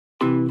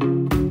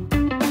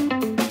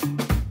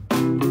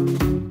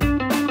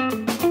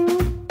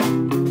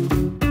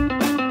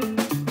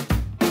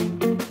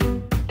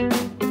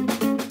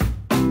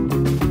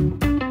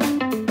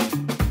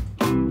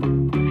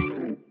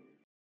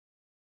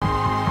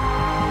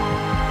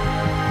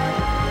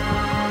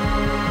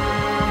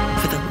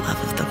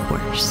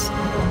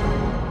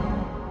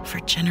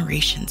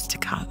generations to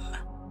come.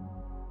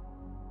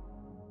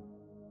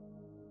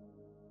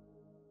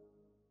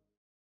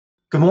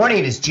 Good morning.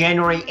 It is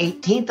January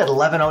 18th at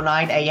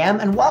 11:09 a.m.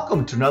 and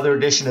welcome to another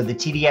edition of the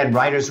TDN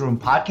Writers Room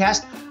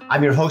podcast.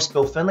 I'm your host,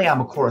 Bill Finley. I'm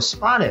a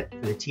correspondent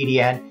for the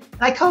TDN, and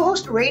I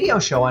co-host a radio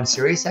show on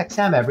Sirius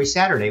XM every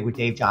Saturday with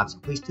Dave Johnson.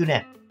 Please tune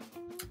in.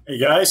 Hey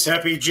guys,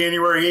 happy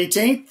January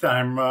 18th.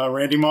 I'm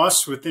Randy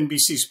Moss with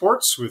NBC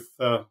Sports with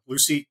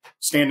Lucy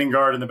standing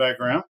guard in the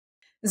background.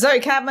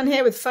 Zoe Cadman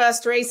here with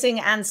First Racing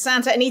and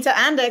Santa Anita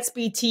and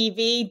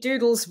XBTV.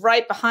 Doodles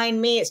right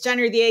behind me. It's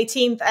January the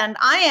 18th and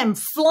I am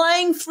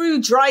flying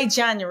through dry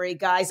January,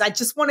 guys. I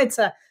just wanted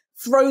to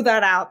throw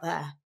that out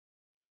there.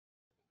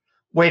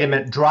 Wait a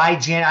minute. Dry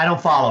Jan? I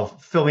don't follow.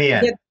 Fill me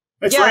in.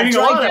 It's raining a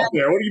lot out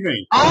there. What do you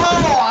mean?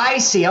 Oh, I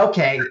see.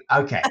 Okay.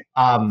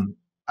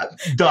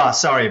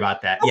 Sorry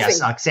about that. Yes.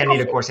 Santa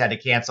Anita, of course, had to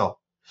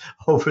cancel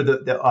over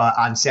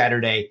on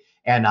Saturday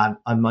and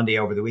on Monday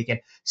over the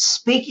weekend.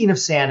 Speaking of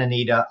Santa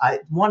Anita, I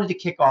wanted to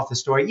kick off the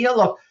story.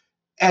 Look,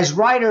 as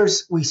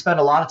writers, we spend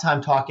a lot of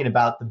time talking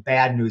about the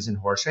bad news in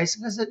horse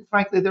racing because,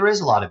 frankly, there is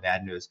a lot of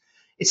bad news.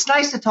 It's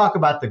nice to talk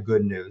about the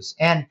good news.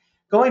 And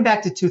going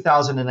back to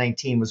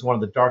 2019 was one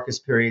of the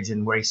darkest periods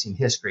in racing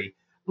history.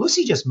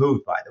 Lucy just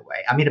moved, by the way.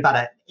 I mean,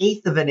 about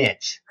 1/8 of an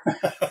inch.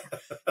 Okay.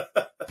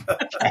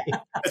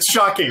 It's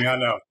shocking, I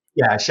know.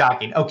 Yeah,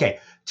 shocking. Okay.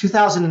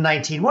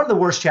 2019, one of the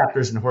worst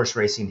chapters in horse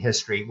racing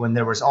history when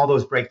there was all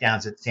those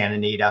breakdowns at Santa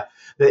Anita.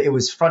 It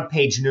was front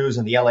page news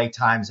in the LA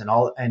Times and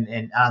on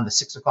the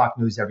 6 o'clock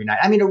news every night.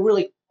 I mean, a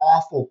really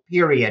awful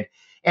period.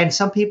 And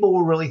some people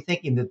were really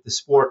thinking that the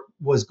sport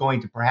was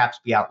going to perhaps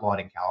be outlawed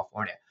in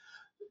California.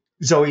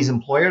 Zoe's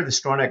employer, the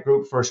Stronach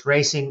Group, First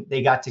Racing,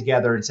 they got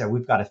together and said,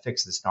 we've got to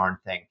fix this darn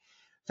thing.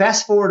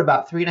 Fast forward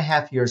about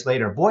 3.5 years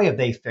later, boy, have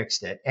they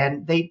fixed it.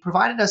 And they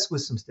provided us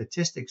with some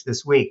statistics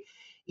this week.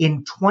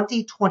 In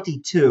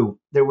 2022,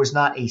 there was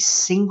not a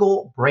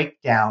single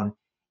breakdown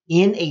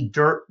in a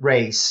dirt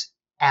race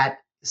at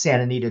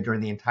Santa Anita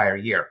during the entire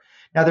year.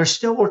 Now, there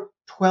still were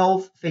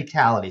 12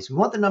 fatalities. We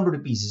want the number to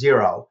be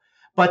 0,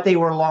 but they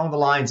were along the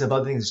lines of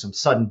other things, some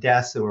sudden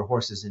deaths. There were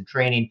horses in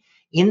training.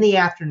 In the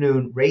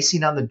afternoon,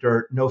 racing on the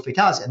dirt, no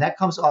fatalities. And that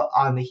comes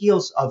on the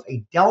heels of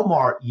a Del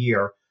Mar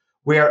year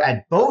where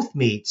at both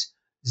meets,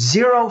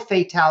 0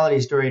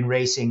 fatalities during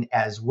racing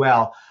as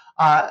well.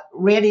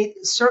 Randy,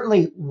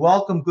 certainly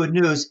welcome good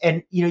news.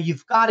 And,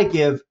 you've got to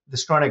give the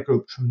Stronach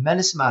Group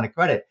tremendous amount of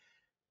credit.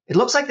 It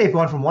looks like they've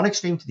gone from one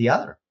extreme to the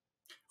other.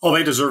 Oh,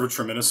 they deserve a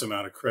tremendous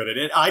amount of credit.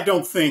 And I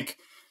don't think,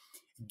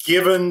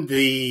 given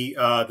the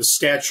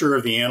stature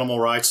of the animal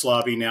rights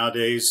lobby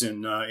nowadays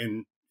in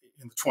the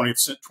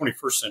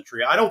 21st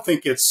century, I don't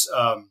think it's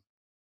a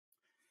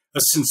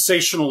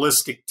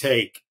sensationalistic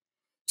take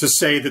to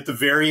say that the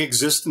very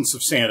existence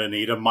of Santa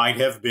Anita might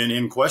have been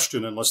in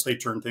question unless they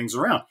turned things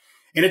around.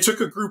 And it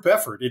took a group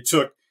effort. It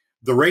took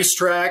the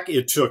racetrack,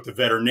 it took the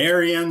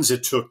veterinarians,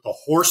 it took the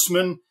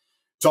horsemen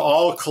to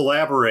all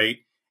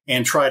collaborate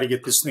and try to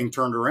get this thing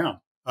turned around.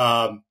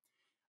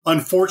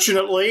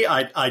 Unfortunately,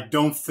 I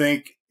don't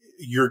think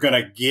you're going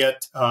to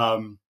get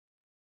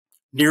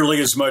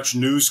nearly as much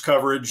news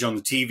coverage on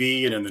the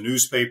TV and in the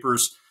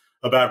newspapers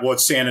about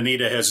what Santa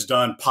Anita has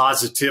done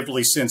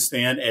positively since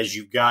then as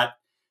you got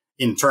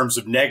in terms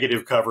of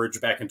negative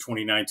coverage back in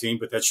 2019.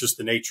 But that's just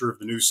the nature of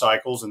the news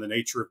cycles and the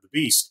nature of the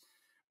beast.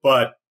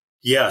 But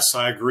yes,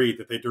 I agree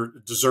that they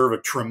deserve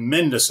a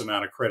tremendous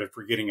amount of credit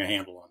for getting a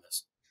handle on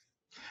this.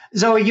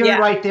 Zoe, you're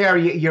right there.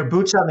 Your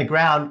boots on the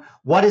ground.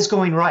 What is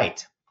going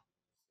right?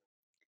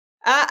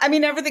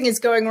 Everything is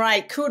going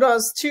right.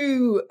 Kudos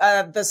to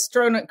the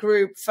Stronach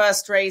Group,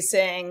 First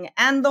Racing,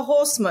 and the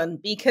horsemen,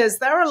 because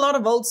there are a lot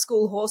of old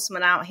school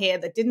horsemen out here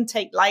that didn't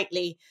take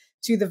lightly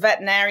to the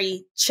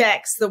veterinary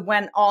checks that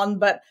went on.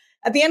 But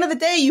at the end of the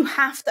day, you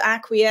have to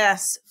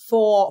acquiesce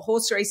for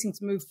horse racing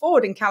to move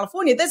forward in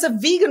California. There's a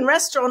vegan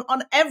restaurant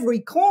on every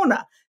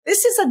corner.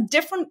 This is a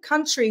different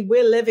country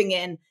we're living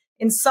in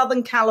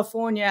Southern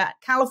California.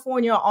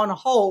 California on a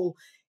whole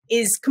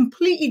is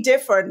completely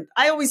different.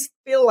 I always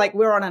feel like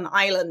we're on an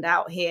island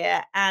out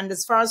here. And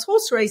as far as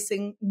horse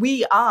racing,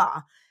 we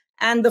are.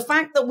 And the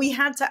fact that we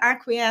had to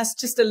acquiesce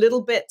just a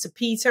little bit to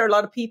Peter, a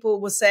lot of people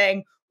were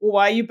saying, well,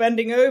 why are you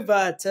bending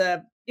over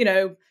to,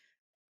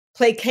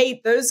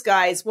 placate those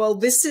guys? Well,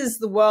 this is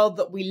the world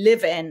that we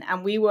live in,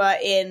 and we were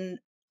in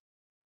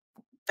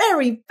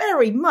very,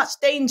 very much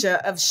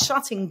danger of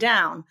shutting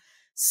down.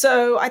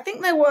 So I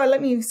think there were, let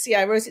me see,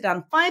 I wrote it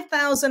down,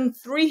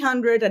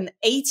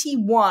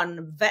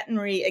 5,381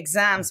 veterinary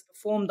exams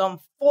performed on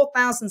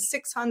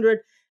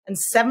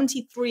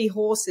 4,673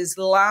 horses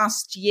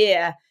last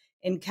year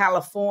in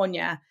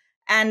California.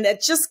 And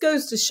it just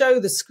goes to show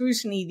the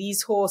scrutiny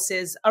these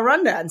horses are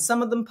under. And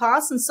some of them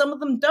pass and some of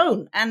them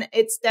don't. And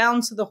it's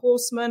down to the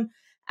horsemen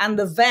and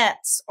the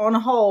vets on a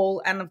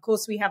whole. And of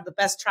course, we have the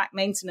best track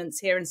maintenance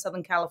here in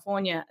Southern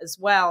California as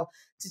well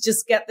to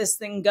just get this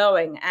thing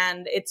going.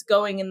 And it's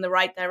going in the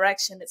right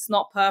direction. It's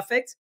not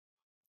perfect.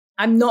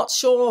 I'm not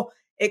sure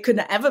it could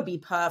ever be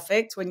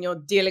perfect when you're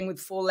dealing with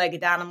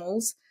 4-legged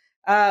animals,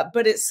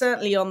 but it's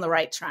certainly on the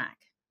right track.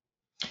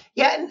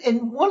 Yeah,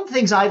 and one of the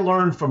things I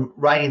learned from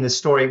writing this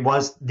story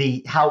was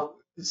how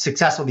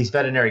successful these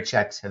veterinary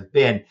checks have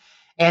been.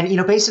 And,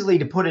 basically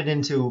to put it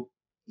into,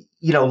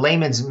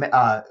 layman's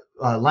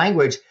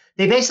language,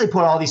 they basically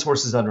put all these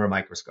horses under a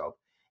microscope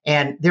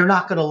and they're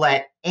not going to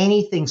let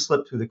anything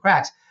slip through the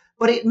cracks.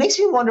 But it makes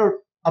me wonder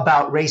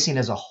about racing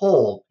as a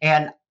whole.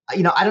 And,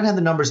 I don't have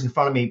the numbers in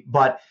front of me,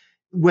 but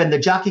when the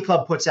Jockey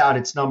Club puts out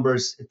its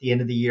numbers at the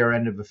end of the year,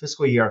 end of the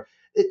fiscal year,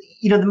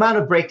 the amount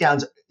of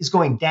breakdowns is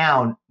going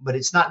down, but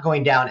it's not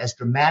going down as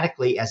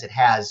dramatically as it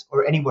has,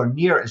 or anywhere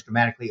near as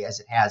dramatically as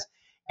it has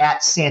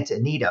at Santa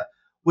Anita,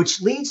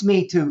 which leads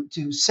me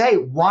to say,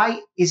 why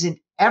isn't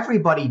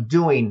everybody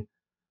doing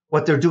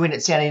what they're doing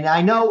at Santa Anita?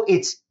 I know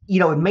it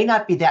may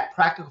not be that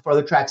practical for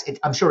other tracks.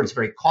 I'm sure it's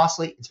very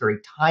costly. It's very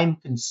time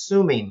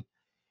consuming.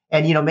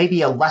 And,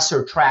 maybe a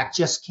lesser track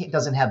just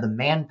doesn't have the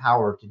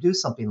manpower to do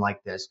something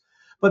like this.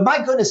 But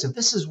my goodness, if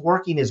this is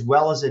working as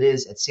well as it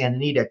is at Santa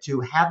Anita to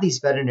have these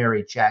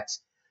veterinary checks,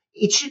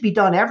 it should be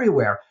done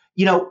everywhere.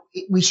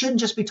 We shouldn't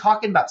just be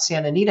talking about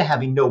Santa Anita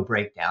having no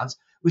breakdowns.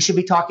 We should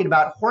be talking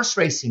about horse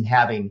racing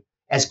having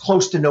as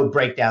close to no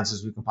breakdowns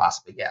as we can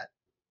possibly get.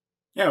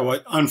 Yeah,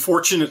 well,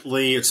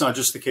 unfortunately, it's not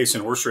just the case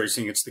in horse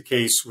racing. It's the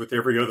case with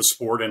every other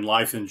sport and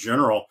life in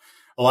general.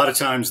 A lot of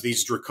times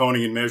these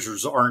draconian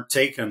measures aren't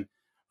taken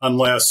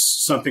unless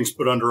something's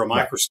put under a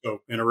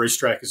microscope and a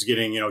racetrack is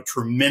getting,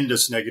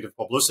 tremendous negative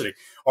publicity.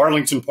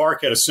 Arlington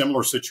Park had a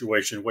similar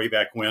situation way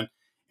back when,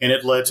 and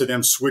it led to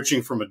them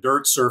switching from a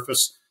dirt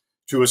surface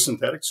to a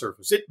synthetic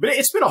surface. But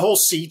it's been a whole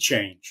sea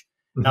change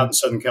out in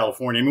Southern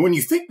California. I mean, when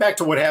you think back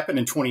to what happened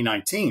in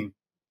 2019,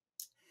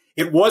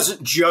 it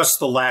wasn't just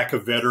the lack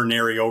of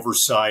veterinary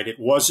oversight. It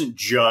wasn't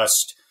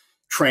just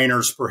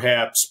trainers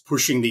perhaps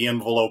pushing the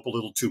envelope a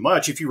little too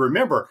much. If you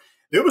remember,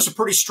 there was a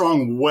pretty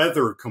strong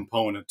weather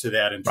component to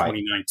that in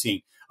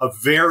 2019. A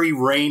very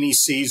rainy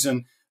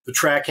season. The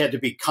track had to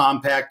be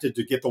compacted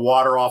to get the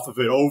water off of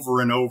it over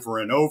and over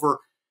and over.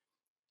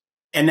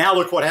 And now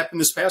look what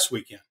happened this past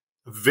weekend.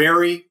 A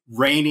very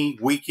rainy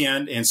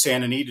weekend, and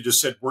Santa Anita just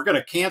said, we're going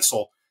to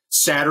cancel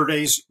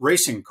Saturday's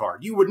racing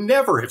card. You would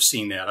never have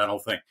seen that, I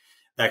don't think,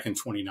 back in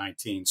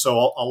 2019.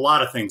 So a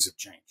lot of things have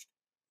changed.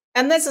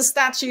 And there's a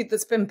statute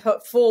that's been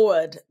put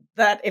forward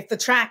that if the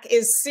track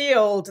is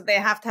sealed, they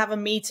have to have a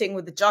meeting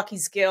with the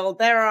Jockeys Guild.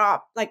 There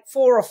are like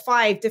 4 or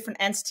 5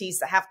 different entities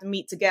that have to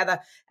meet together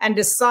and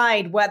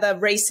decide whether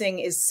racing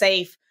is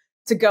safe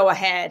to go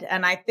ahead.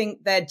 And I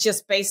think they're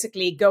just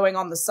basically going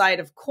on the side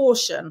of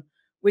caution,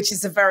 which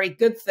is a very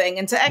good thing.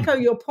 And to echo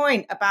your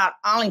point about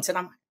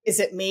Arlington, is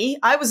it me?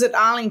 I was at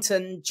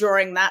Arlington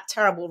during that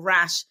terrible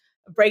rash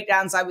of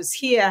breakdowns. I was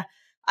here.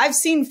 I've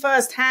seen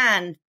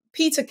firsthand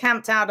Peter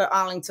camped out at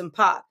Arlington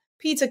Park.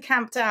 Peter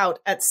camped out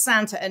at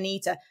Santa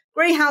Anita.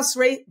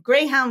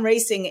 Greyhound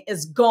racing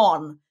is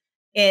gone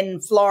in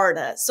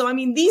Florida. So, I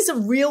mean, these are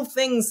real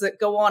things that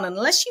go on.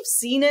 Unless you've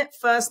seen it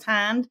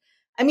firsthand.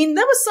 I mean,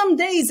 there were some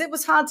days it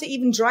was hard to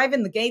even drive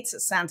in the gates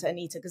at Santa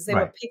Anita because they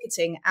were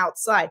picketing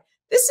outside.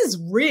 This is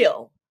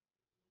real.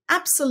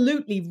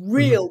 Absolutely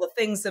real, the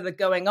things that are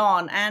going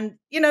on. And,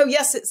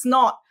 yes, it's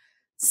not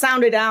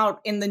sounded out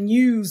in the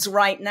news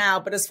right now,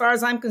 but as far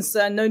as I'm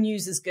concerned, no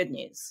news is good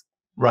news.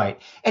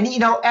 Right. And,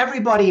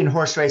 everybody in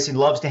horse racing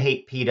loves to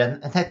hate PETA.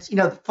 And that's,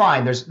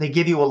 fine. They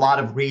give you a lot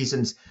of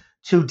reasons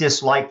to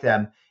dislike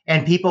them.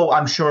 And people,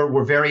 I'm sure,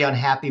 were very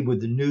unhappy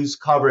with the news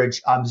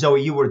coverage.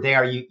 Zoe, you were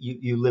there.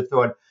 You lived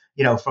through it,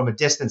 from a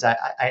distance.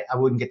 I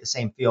wouldn't get the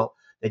same feel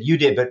that you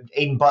did. But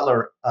Aidan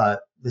Butler,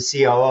 the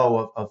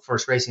COO of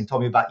First Racing,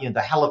 told me about,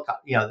 the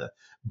helicopter, the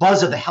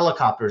buzz of the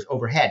helicopters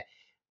overhead.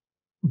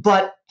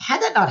 But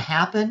had that not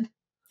happened,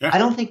 I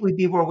don't think we'd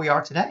be where we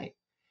are today.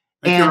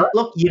 And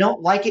look, you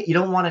don't like it. You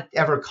don't want it to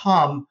ever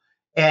come.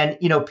 And,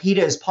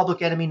 PETA is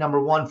public enemy number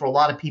one for a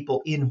lot of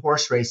people in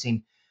horse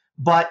racing.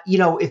 But,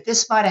 if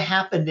this might have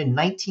happened in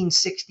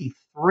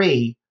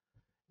 1963,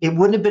 it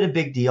wouldn't have been a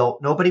big deal.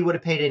 Nobody would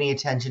have paid any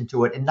attention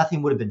to it and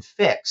nothing would have been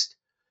fixed.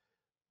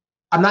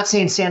 I'm not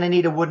saying Santa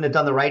Anita wouldn't have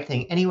done the right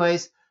thing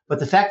anyways, but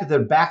the fact that their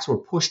backs were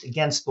pushed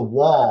against the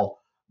wall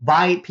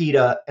by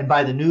PETA and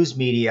by the news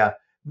media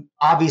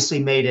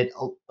obviously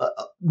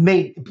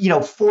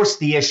forced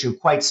the issue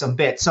quite some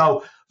bit.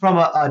 So from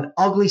an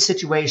ugly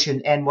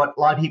situation and what a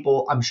lot of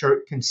people, I'm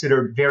sure,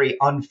 considered very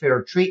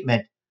unfair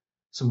treatment,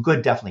 some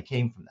good definitely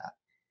came from that.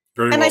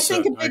 Very and well I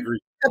think said.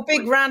 a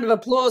big round of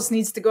applause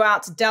needs to go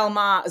out to Del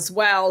Mar as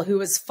well, who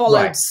has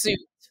followed suit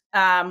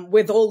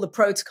with all the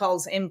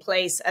protocols in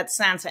place at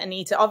Santa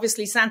Anita.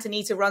 Obviously, Santa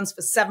Anita runs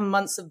for 7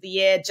 months of the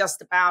year,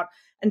 just about,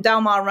 and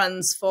Del Mar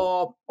runs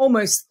for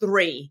almost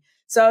 3.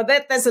 So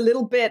there's a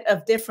little bit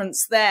of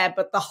difference there,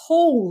 but the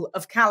whole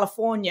of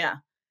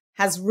California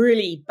has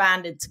really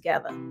banded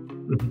together.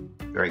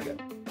 Very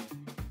good.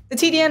 The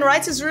TDN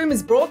Writers Room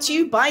is brought to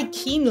you by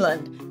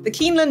Keeneland. The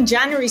Keeneland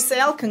January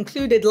sale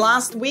concluded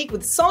last week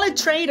with solid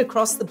trade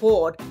across the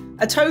board.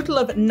 A total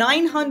of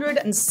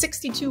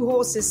 962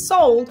 horses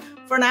sold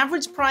for an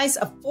average price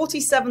of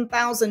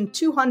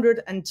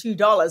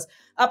 $47,202,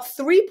 up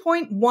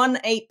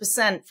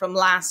 3.18% from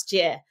last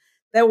year.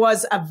 There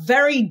was a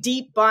very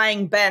deep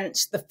buying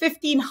bench. The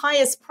 15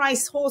 highest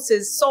priced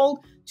horses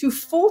sold to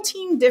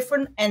 14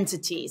 different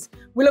entities.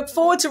 We look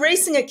forward to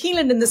racing at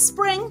Keeneland in the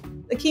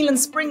spring. The Keeneland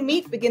Spring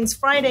Meet begins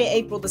Friday,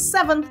 April the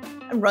 7th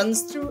and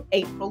runs through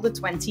April the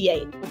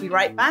 28th. We'll be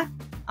right back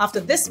after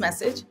this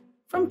message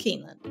from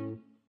Keeneland.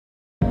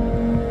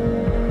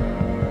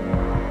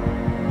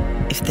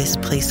 If this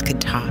place could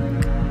talk,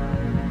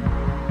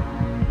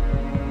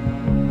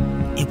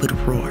 it would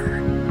roar.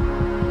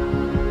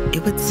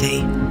 It would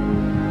say,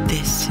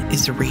 "This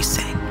is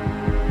racing."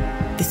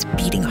 This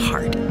beating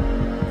heart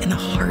in the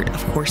heart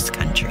of horse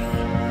country.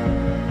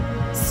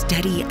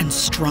 Steady and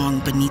strong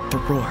beneath the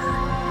roar.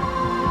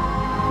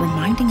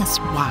 Reminding us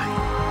why.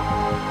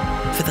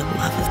 For the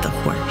love of the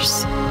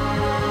horse.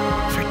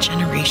 For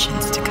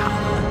generations to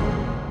come.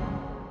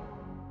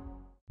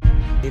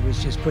 He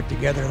was just put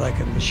together like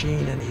a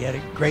machine, and he had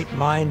a great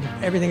mind.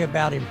 Everything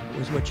about him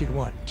was what you'd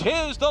want.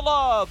 Tis the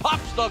Law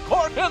pops the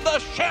cork in the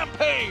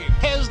champagne.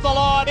 Tis the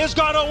Law is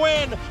going to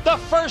win the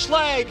first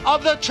leg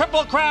of the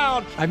Triple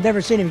Crown. I've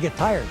never seen him get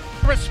tired.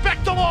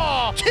 Respect the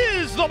law.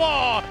 Tis the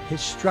Law.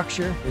 His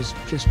structure is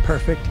just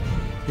perfect.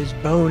 His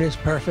bone is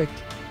perfect.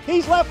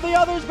 He's left the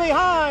others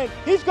behind.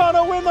 He's going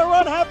to win the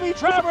Run Happy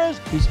Travers.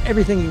 He's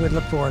everything you would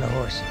look for in a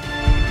horse.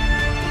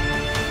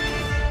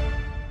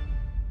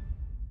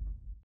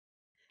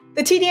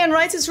 The TDN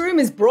Writers Room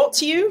is brought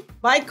to you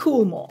by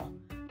Coolmore.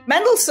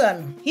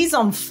 Mendelssohn, he's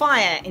on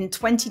fire in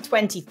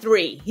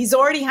 2023. He's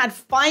already had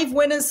 5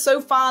 winners so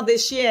far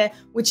this year,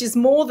 which is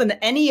more than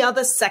any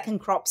other second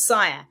crop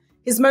sire.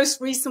 His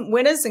most recent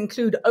winners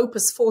include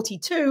Opus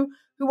 42,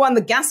 who won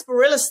the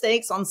Gasparilla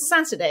Stakes on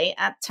Saturday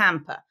at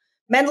Tampa.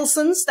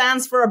 Mendelssohn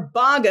stands for a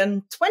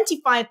bargain,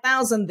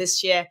 $25,000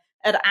 this year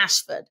at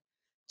Ashford.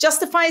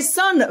 Justify's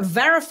son,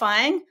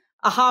 Verifying,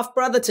 a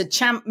half-brother to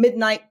champ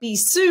Midnight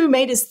Bisou,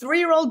 made his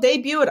 3-year-old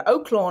debut at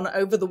Oaklawn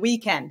over the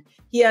weekend.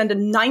 He earned a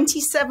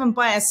 97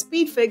 by a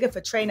speed figure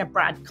for trainer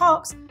Brad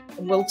Cox,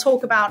 and we'll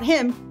talk about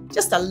him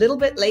just a little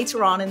bit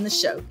later on in the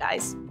show,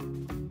 guys.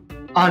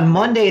 On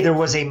Monday, there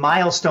was a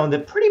milestone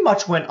that pretty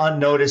much went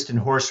unnoticed in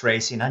horse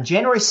racing. On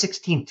January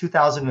 16,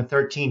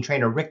 2013,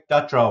 trainer Rick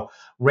Dutrow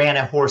ran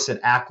a horse at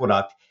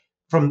Aqueduct.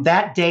 From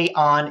that day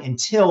on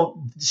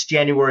until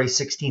January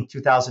 16,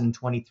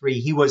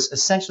 2023, he was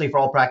essentially, for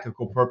all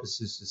practical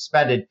purposes,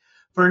 suspended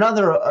for a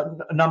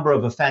number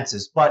of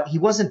offenses. But he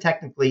wasn't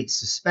technically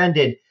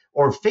suspended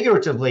or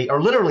figuratively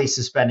or literally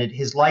suspended.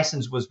 His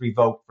license was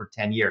revoked for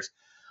 10 years.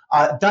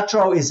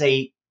 Dutrow is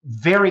a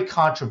very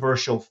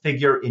controversial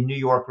figure in New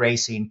York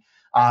racing.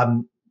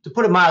 To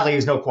put it mildly,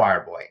 he's no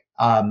choir boy.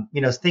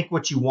 Think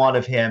what you want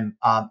of him.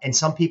 And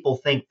some people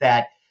think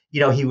that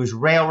he was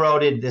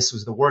railroaded. This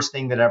was the worst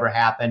thing that ever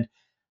happened.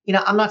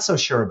 I'm not so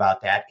sure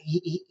about that.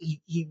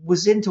 He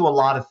was into a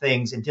lot of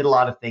things and did a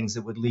lot of things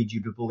that would lead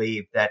you to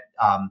believe that,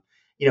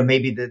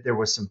 maybe that there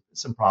was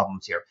some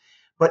problems here.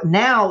 But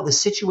now the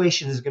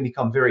situation is going to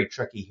become very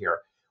tricky here.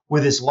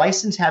 With his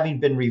license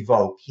having been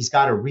revoked, he's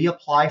got to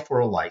reapply for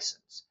a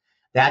license.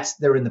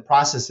 They're in the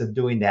process of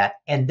doing that.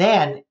 And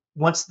then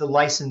once the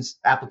license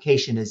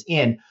application is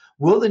in,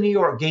 will the New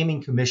York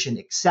Gaming Commission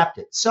accept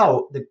it?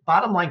 So the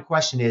bottom line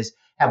question is,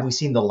 have we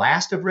seen the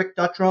last of Rick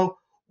Dutrow,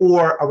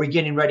 or are we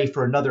getting ready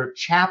for another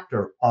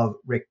chapter of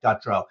Rick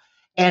Dutrow?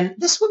 And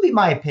this would be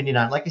my opinion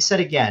on it. Like I said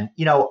again,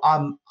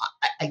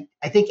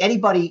 I think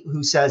anybody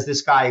who says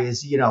this guy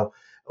is,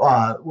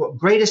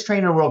 greatest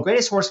trainer in the world,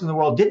 greatest horseman in the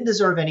world, didn't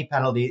deserve any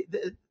penalty,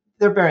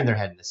 they're burying their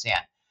head in the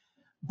sand.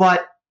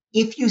 But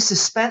if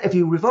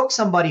you revoke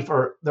somebody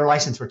for their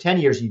license for 10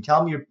 years and you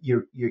tell them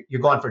you're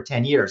gone for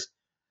 10 years,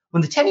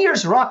 when the 10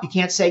 years are up, you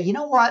can't say, you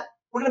know what,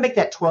 we're going to make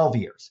that 12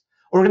 years.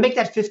 Or we're going to make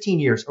that 15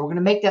 years, or we're going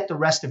to make that the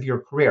rest of your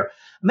career.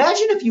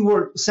 Imagine if you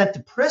were sent to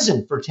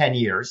prison for 10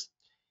 years,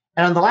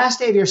 and on the last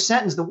day of your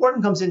sentence, the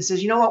warden comes in and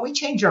says, you know what, we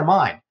changed our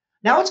mind.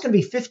 Now it's going to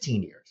be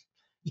 15 years.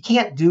 You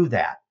can't do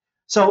that.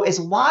 So as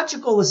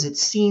logical as it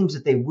seems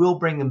that they will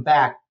bring them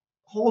back,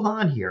 hold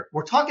on here.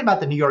 We're talking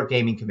about the New York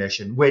Gaming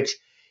Commission, which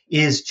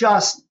is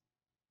just,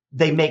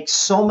 they make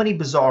so many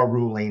bizarre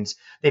rulings.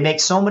 They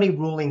make so many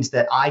rulings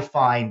that I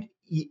find,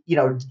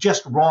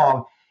 just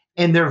wrong.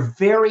 And they're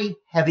very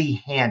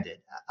heavy-handed.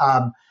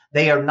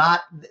 We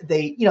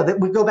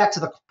go back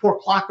to the poor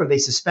clocker they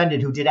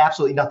suspended who did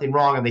absolutely nothing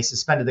wrong, and they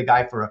suspended the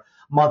guy for a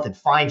month and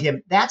fined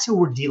him. That's who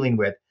we're dealing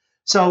with.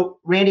 So,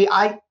 Randy,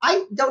 I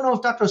don't know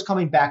if Dutrow's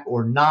coming back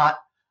or not.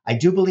 I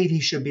do believe he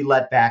should be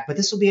let back, but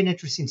this will be an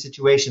interesting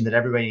situation that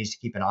everybody needs to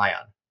keep an eye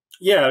on.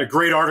 Yeah, a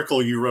great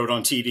article you wrote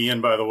on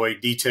TDN, by the way,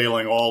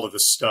 detailing all of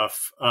this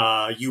stuff.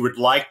 You would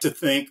like to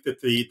think that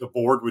the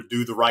board would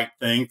do the right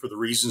thing for the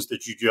reasons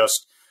that you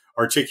just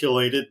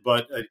articulated,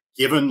 but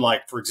given,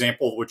 like, for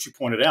example, what you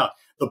pointed out,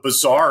 the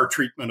bizarre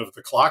treatment of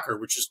the clocker,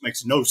 which just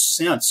makes no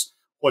sense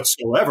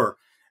whatsoever,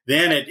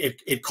 then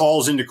it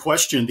calls into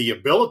question the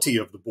ability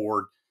of the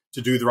board to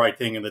do the right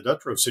thing in the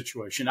Dutrow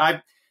situation.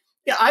 I've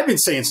been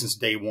saying since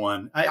day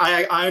one,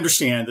 I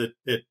understand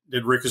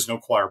that Rick is no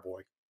choir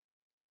boy.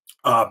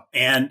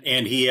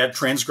 And he had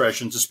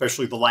transgressions,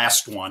 especially the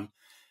last one.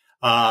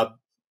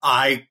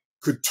 I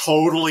could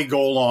totally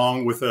go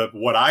along with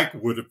what I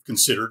would have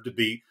considered to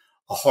be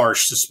a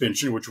harsh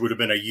suspension, which would have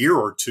been a year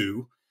or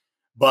two.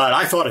 But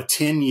I thought a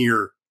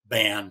 10-year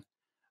ban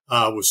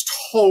was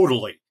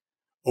totally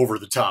over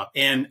the top.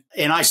 And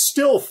I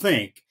still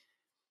think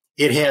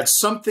it had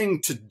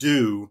something to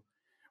do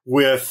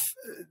with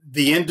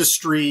the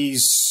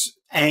industry's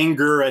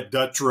anger at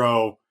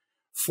Dutrow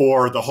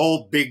for the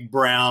whole Big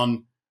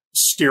Brown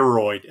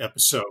steroid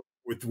episode,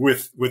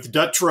 with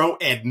Dutrow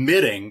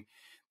admitting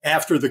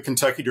after the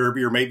Kentucky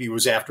Derby, or maybe it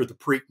was after the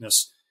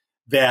Preakness,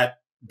 that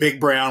Big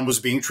Brown was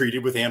being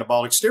treated with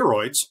anabolic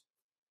steroids.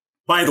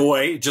 By the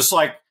way, just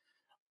like,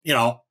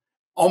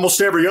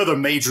 almost every other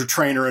major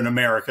trainer in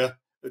America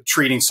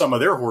treating some of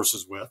their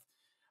horses with.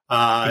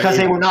 Because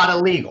they were not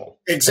illegal.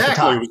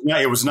 Exactly.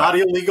 It was not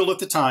illegal at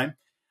the time.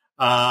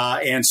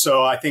 And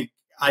so I think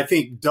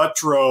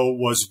Dutrow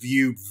was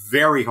viewed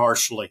very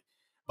harshly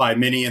by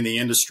many in the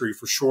industry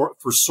for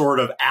sort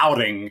of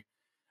outing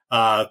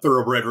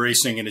thoroughbred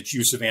racing and its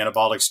use of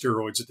anabolic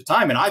steroids at the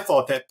time. And I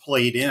thought that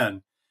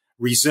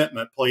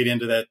resentment played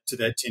into that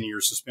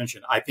 10-year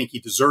suspension. I think he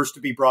deserves to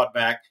be brought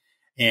back,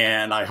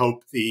 and I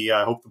hope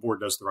the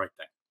board does the right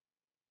thing.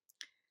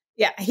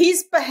 Yeah,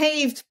 he's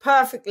behaved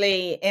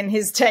perfectly in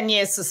his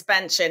 10-year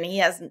suspension. He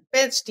hasn't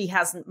bitched, he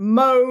hasn't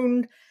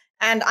moaned,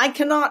 and I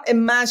cannot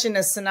imagine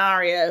a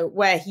scenario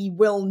where he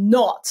will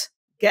not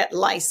get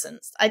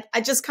licensed.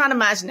 I just can't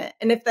imagine it.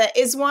 And if there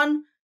is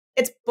one,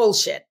 it's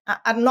bullshit.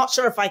 I'm not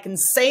sure if I can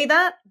say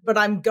that, but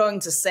I'm going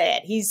to say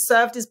it. He's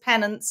served his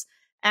penance,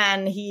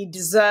 and he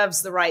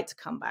deserves the right to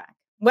come back.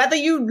 Whether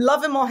you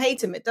love him or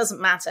hate him, it doesn't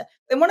matter.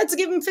 They wanted to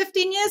give him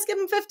 15 years, give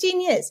him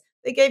 15 years.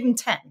 They gave him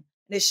 10. And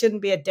it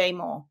shouldn't be a day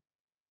more.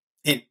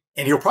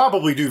 And he'll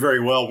probably do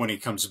very well when he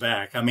comes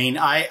back. I mean,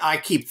 I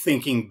keep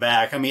thinking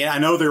back. I mean, I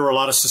know there were a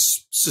lot of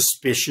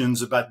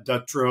suspicions about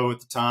Dutrow at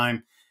the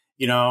time.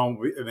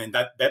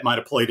 That might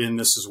have played in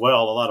this as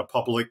well. A lot of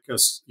public,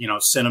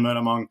 sentiment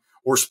among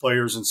horse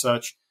players and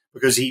such,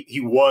 because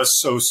he was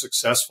so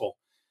successful.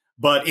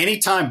 But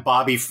anytime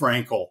Bobby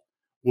Frankel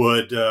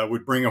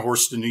would bring a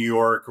horse to New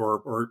York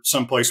or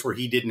someplace where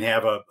he didn't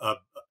have a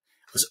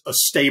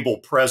stable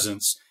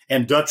presence,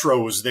 and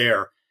Dutrow was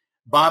there,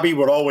 Bobby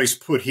would always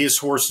put his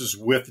horses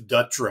with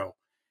Dutrow.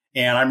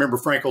 And I remember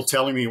Frankel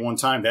telling me one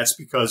time that's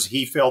because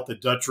he felt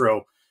that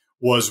Dutrow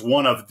was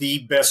one of the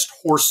best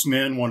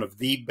horsemen, one of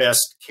the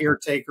best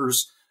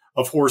caretakers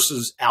of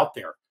horses out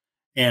there.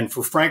 And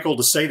for Frankel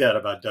to say that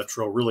about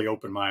Dutrow really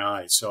opened my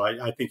eyes. So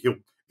I think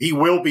he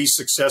will be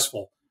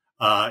successful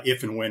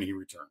if and when he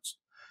returns.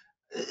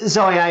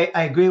 Zoe,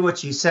 I agree with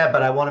what you said,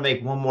 but I want to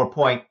make one more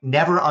point.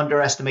 Never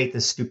underestimate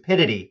the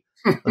stupidity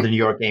of the New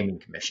York Gaming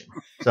Commission.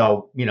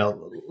 So, I'll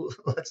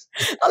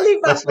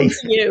leave that one to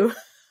you.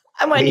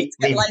 I might need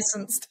to get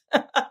licensed.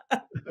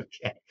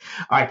 Okay.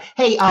 All right.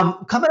 Hey,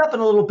 coming up in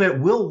a little bit,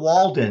 Will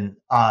Walden,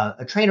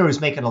 a trainer who's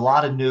making a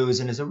lot of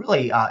news and is a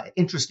really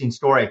interesting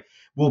story,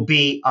 will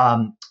be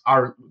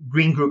our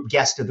Green Group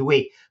guest of the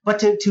week. But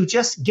to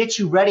just get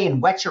you ready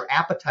and whet your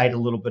appetite a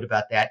little bit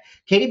about that,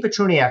 Katie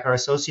Petruniak, our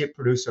associate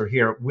producer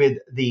here with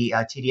the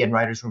TDN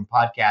Writers Room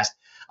podcast,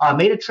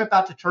 made a trip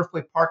out to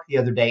Turfway Park the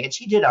other day, and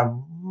she did a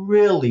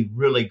really,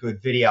 really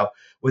good video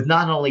with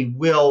not only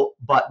Will,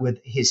 but with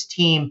his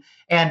team.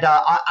 And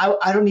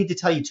I don't need to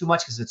tell you too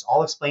much because it's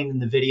all explained in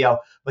the video,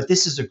 but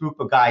this is a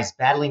group of guys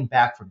battling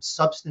back from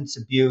substance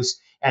abuse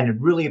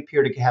and really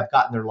appear to have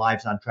gotten their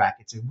lives on track.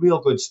 It's a real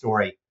good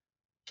story.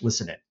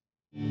 Listen in.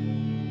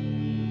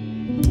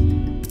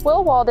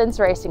 Will Walden's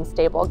racing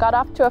stable got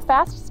off to a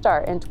fast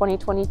start in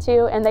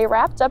 2022, and they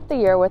wrapped up the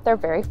year with their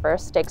very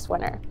first stakes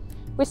winner.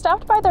 We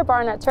stopped by their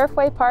barn at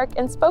Turfway Park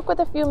and spoke with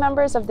a few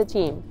members of the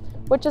team,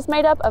 which is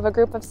made up of a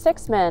group of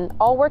 6 men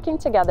all working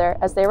together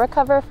as they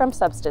recover from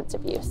substance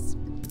abuse.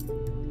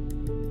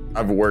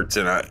 I've worked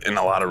in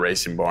a lot of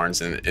racing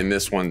barns, and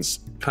this one's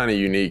kind of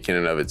unique in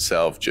and of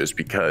itself just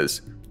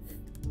because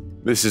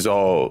this is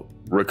all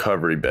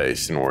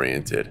recovery-based and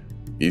oriented.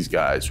 These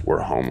guys were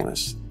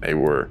homeless. They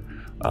were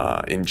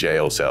in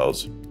jail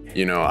cells.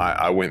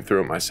 I went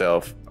through it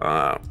myself,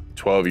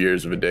 12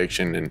 years of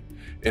addiction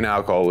and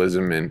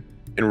alcoholism, and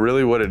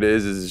really what it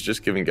is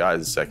just giving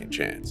guys a second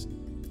chance.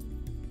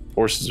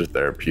 Horses are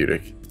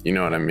therapeutic, you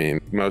know what I mean?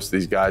 Most of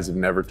these guys have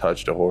never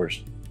touched a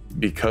horse.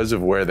 Because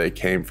of where they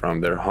came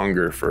from, their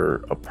hunger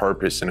for a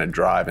purpose and a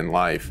drive in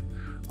life,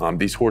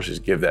 these horses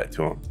give that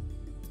to them.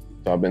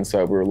 So I've been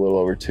sober a little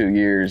over 2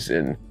 years,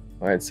 and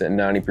I'd say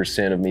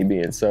 90% of me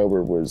being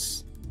sober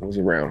was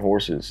around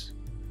horses.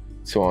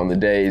 So on the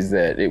days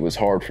that it was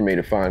hard for me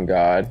to find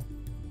God,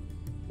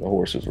 the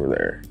horses were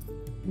there.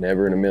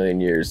 Never in a million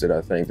years did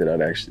I think that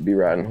I'd actually be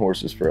riding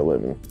horses for a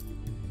living.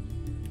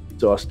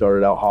 So I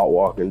started out hot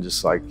walking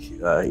just like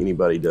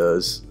anybody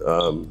does.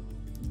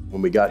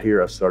 When we got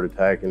here, I started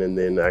tacking, and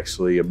then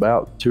actually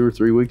about 2 or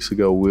 3 weeks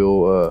ago,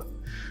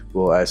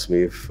 Will asked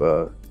me if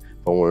I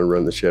want to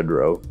run the shed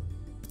row.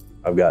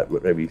 I've got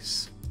maybe,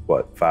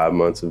 5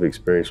 months of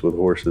experience with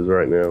horses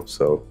right now,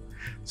 so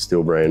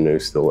still brand new,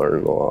 still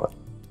learning a lot.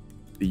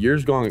 The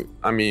year's going,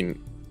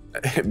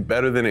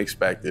 better than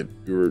expected.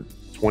 We were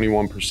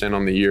 21%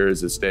 on the year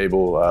as a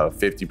stable,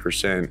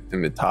 50%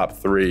 in the top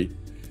 3.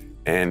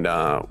 And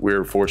we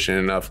were fortunate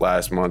enough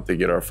last month to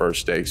get our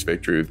first stakes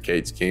victory with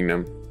Kate's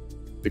Kingdom.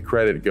 The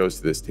credit goes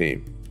to this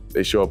team.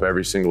 They show up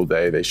every single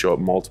day. They show up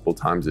multiple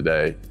times a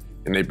day,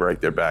 and they break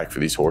their back for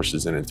these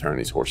horses, and in turn,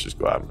 these horses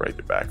go out and break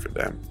their back for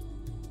them.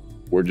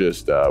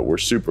 We're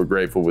super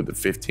grateful with the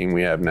 15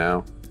 we have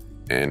now,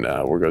 and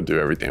we're gonna do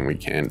everything we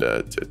can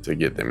to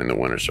get them in the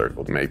winner's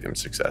circle, to make them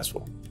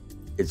successful.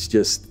 It's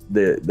just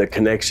the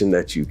connection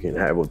that you can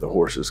have with the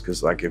horses.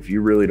 Cause like, if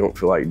you really don't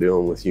feel like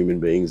dealing with human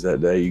beings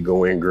that day, you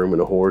go in grooming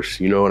a horse,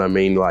 you know what I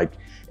mean? Like,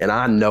 and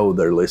I know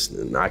they're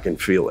listening. I can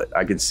feel it.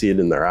 I can see it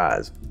in their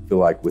eyes. I feel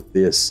like with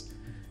this,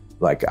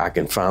 like I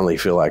can finally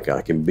feel like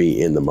I can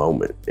be in the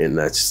moment. And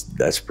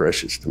that's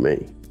precious to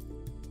me.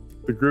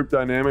 The group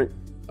dynamic,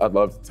 I'd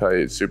love to tell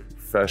you it's super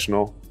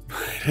professional.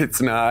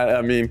 It's not.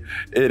 I mean,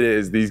 it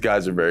is. These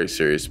guys are very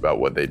serious about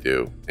what they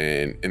do,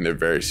 and they're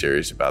very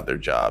serious about their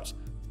jobs.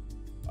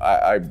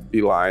 I'd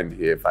be lying to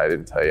you if I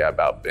didn't tell you I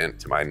about bent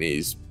to my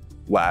knees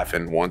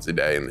laughing once a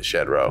day in the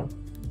shed row.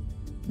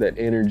 That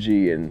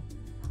energy and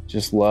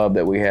just love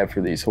that we have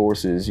for these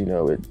horses, you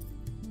know, I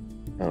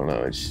don't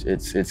know,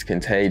 it's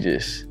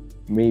contagious.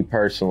 Me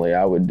personally,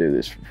 I would do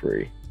this for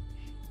free.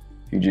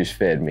 If you just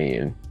fed me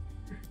and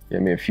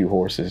gave me a few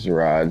horses to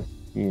ride,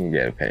 you ain't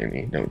gotta pay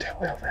me. Don't tell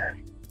me all that.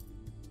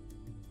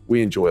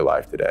 We enjoy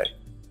life today.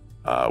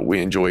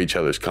 We enjoy each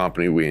other's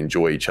company. We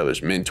enjoy each other's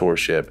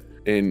mentorship.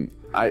 And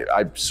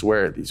I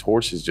swear these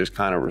horses just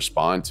kind of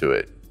respond to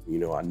it. You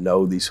know, I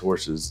know these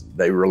horses,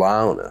 they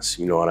rely on us,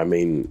 you know what I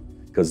mean?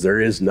 Because there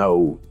is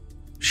no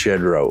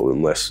shed row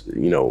unless,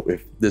 you know,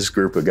 if this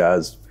group of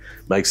guys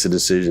makes the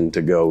decision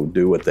to go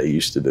do what they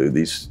used to do,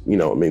 these, you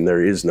know, I mean,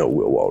 there is no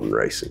Will Walden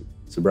racing.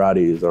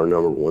 Sobriety is our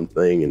 #1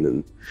 thing, and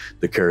then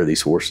the care of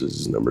these horses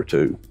is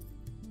 #2.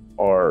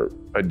 Our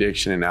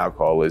addiction and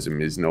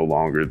alcoholism is no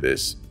longer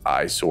this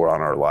eyesore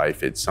on our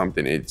life. It's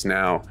something, it's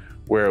now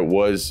where it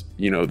was,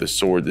 you know, the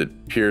sword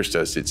that pierced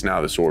us, it's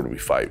now the sword we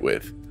fight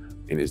with.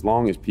 And as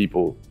long as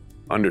people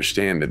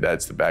understand that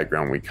that's the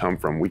background we come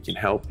from, we can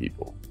help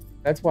people.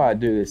 That's why I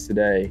do this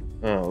today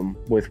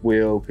with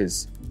Will,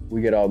 because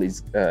we get all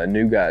these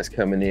new guys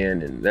coming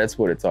in, and that's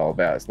what it's all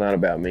about. It's not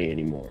about me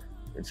anymore.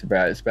 It's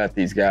about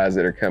these guys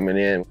that are coming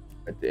in.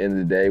 At the end of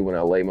the day, when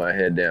I lay my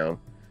head down,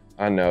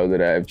 I know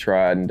that I've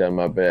tried and done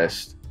my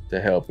best to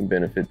help and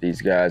benefit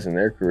these guys in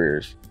their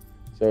careers.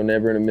 So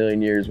never in a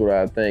million years would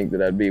I think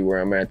that I'd be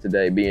where I'm at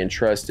today, being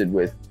trusted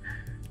with,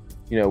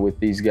 you know, with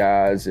these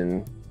guys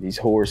and these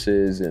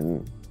horses.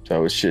 And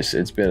so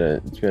it's been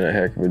a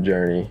heck of a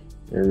journey.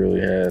 It really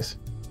has.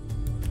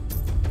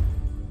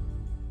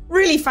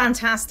 Really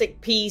fantastic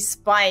piece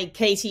by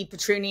Katie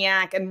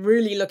Petruniak, and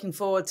really looking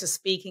forward to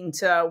speaking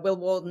to Will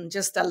Walden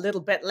just a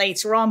little bit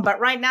later on. But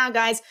right now,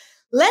 guys,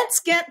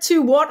 let's get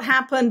to what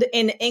happened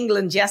in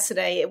England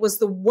yesterday. It was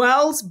the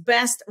world's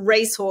best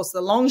racehorse,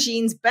 the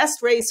Longines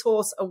Best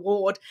Racehorse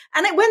Award,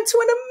 and it went to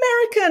an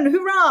American.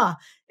 Hurrah!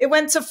 It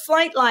went to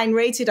Flightline,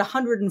 rated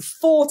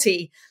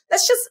 140.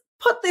 Let's just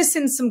put this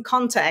in some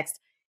context.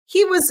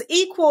 He was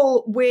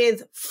equal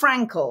with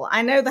Frankel.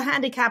 I know the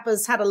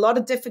handicappers had a lot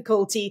of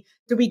difficulty.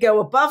 Do we go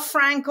above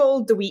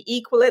Frankel? Do we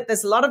equal it?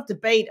 There's a lot of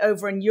debate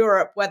over in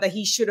Europe whether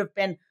he should have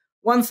been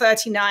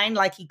 139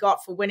 like he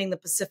got for winning the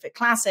Pacific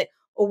Classic,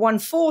 or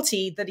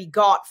 140 that he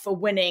got for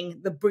winning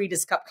the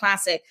Breeders' Cup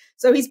Classic.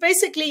 So he's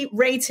basically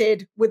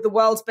rated with the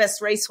world's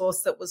best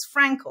racehorse that was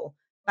Frankel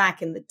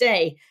back in the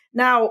day.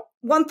 Now,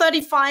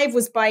 135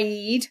 was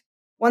Baid,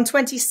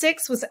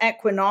 126 was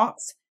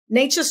Equinox,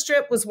 Nature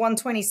Strip was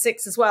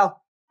 126 as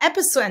well.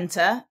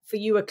 Epicenter, for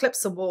you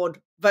Eclipse Award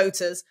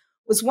voters,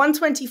 was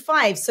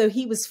 125, so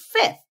he was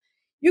 5th.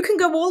 You can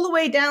go all the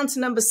way down to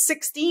number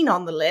 16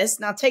 on the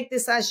list. Now take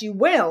this as you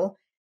will.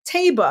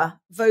 Tabor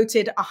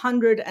voted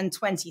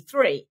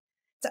 123.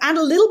 To add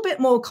a little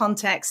bit more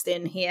context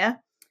in here,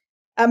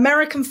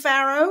 American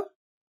Pharaoh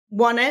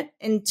won it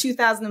in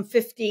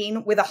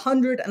 2015 with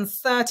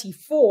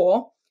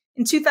 134.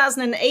 In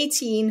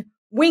 2018,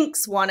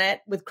 Winks won it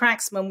with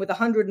Cracksman with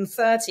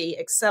 130.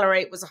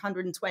 Accelerate was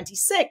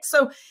 126.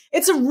 So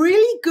it's a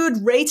really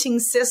good rating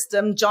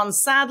system. John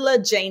Sadler,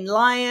 Jane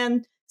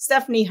Lyon,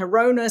 Stephanie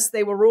Hronis,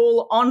 they were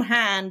all on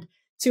hand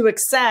to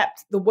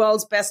accept the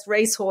world's best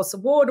racehorse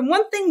award. And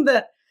one thing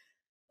that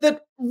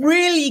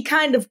really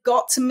kind of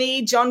got to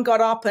me, John got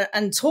up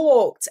and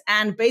talked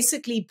and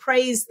basically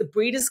praised the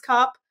Breeders'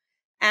 Cup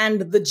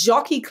and the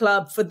Jockey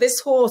Club for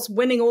this horse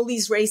winning all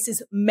these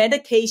races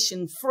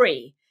medication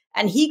free.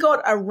 And he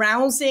got a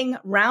rousing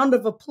round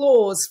of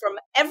applause from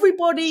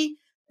everybody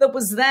that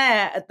was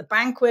there at the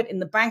banquet, in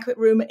the banquet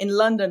room in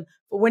London,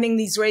 for winning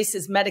these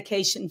races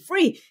medication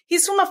free.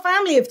 He's from a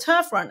family of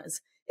turf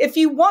runners. If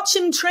you watch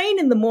him train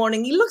in the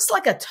morning, he looks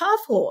like a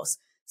turf horse.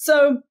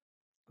 So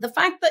the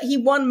fact that he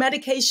won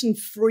medication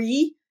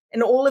free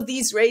in all of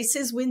these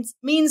races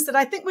means that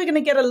I think we're going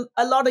to get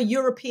a lot of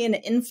European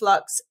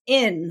influx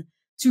in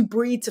to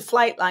breed to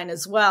Flightline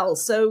as well.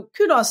 So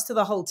kudos to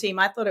the whole team.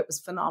 I thought it was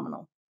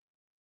phenomenal.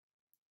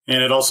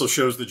 And it also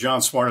shows that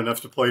John's smart enough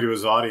to play to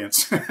his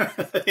audience in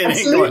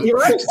Absolutely, England.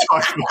 right.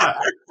 Talking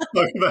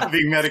about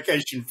being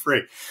medication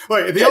free.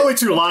 Well, the only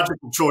two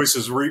logical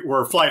choices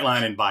were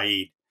Flightline and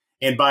Baid.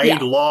 And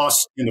Baid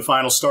lost in the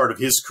final start of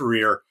his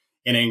career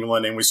in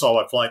England, and we saw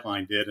what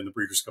Flightline did in the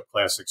Breeders' Cup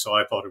Classic. So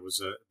I thought it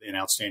was an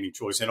outstanding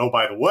choice. And oh,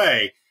 by the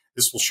way,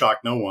 this will shock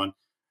no one.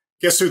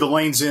 Guess who the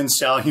Lanes End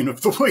Stallion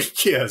of the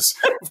Week is?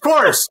 Of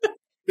course.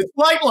 It's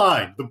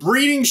Flightline. The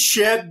breeding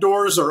shed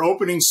doors are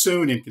opening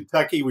soon in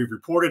Kentucky. We've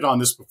reported on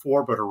this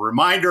before, but a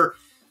reminder,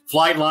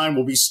 Flightline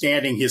will be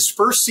standing his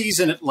first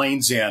season at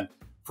Lanes End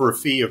for a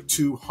fee of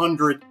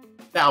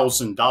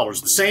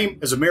 $200,000, the same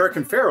as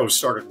American Pharoah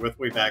started with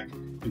way back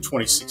in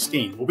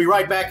 2016. We'll be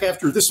right back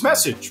after this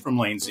message from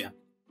Lanes End.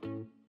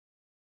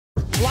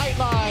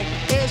 Flightline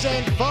is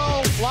in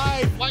full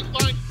flight.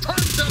 Flightline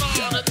turns it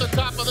on at the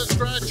top of the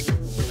stretch,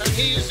 and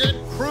he's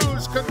in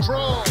cruise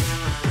control.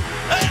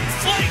 And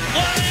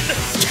Flightline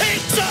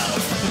takes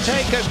off.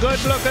 Take a good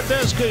look at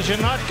this, because you're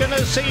not going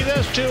to see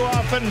this too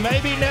often,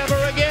 maybe never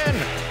again.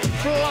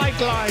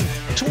 Flightline,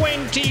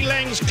 20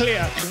 lengths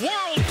clear.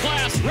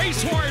 World-class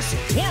racehorse,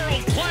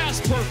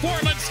 world-class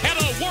performance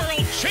at a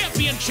world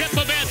championship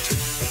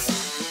event.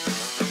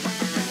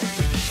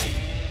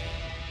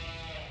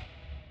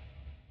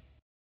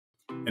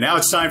 And now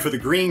it's time for the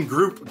Green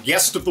Group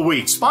Guest of the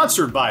Week,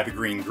 sponsored by the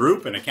Green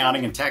Group, an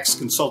accounting and tax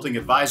consulting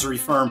advisory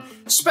firm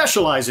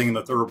specializing in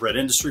the thoroughbred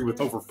industry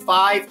with over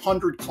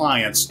 500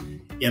 clients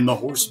in the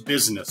horse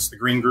business. The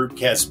Green Group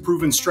has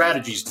proven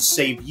strategies to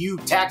save you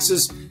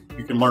taxes.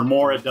 You can learn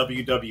more at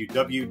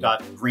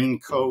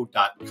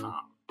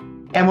www.greenco.com.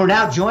 And we're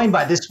now joined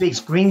by this week's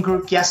Green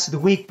Group Guest of the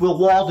Week, Will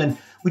Walden.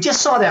 We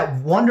just saw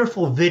that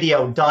wonderful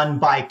video done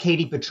by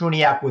Katie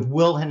Petruniak with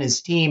Will and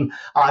his team.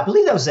 I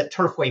believe that was at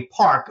Turfway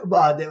Park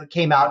that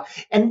came out.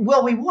 And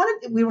Will, we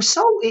were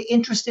so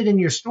interested in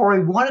your story.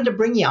 We wanted to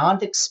bring you on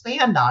to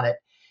expand on it.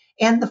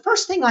 And the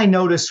first thing I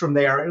noticed from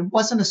there, it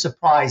wasn't a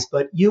surprise,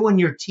 but you and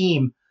your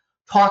team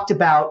talked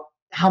about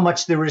how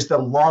much there is the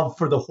love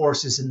for the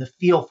horses and the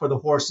feel for the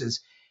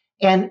horses.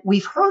 And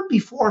we've heard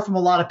before from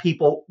a lot of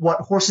people what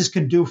horses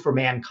can do for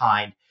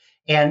mankind.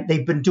 And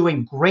they've been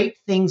doing great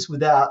things with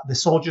the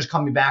soldiers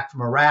coming back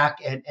from Iraq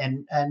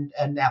and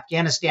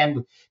Afghanistan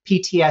with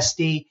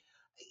PTSD.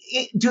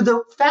 Do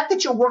the fact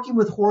that you're working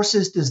with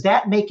horses, does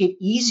that make it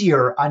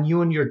easier on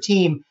you and your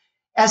team,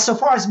 as so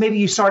far as maybe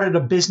you started a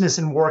business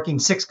and working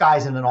 6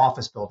 guys in an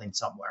office building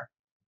somewhere?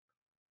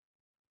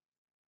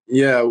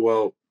 Yeah,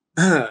 well,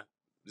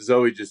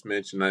 Zoe just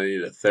mentioned I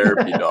need a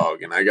therapy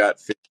dog, and I got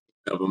 15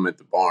 of them at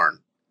the barn,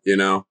 you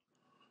know?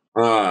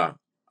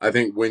 I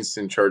think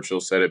Winston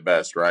Churchill said it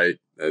best, right?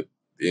 That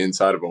the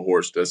inside of a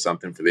horse does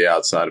something for the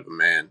outside of a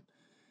man.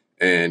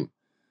 And,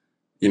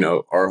 you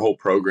know, our whole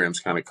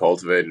program's kind of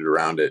cultivated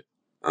around it.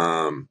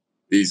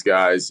 These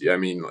guys, I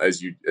mean,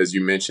 as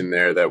you mentioned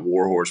there, that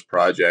Warhorse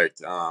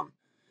Project,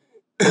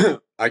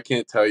 I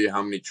can't tell you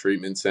how many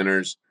treatment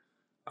centers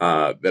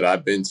that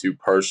I've been to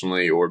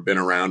personally or been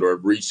around or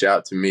have reached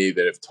out to me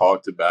that have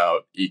talked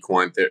about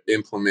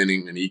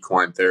implementing an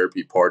equine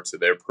therapy parts of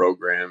their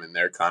program and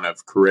their kind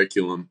of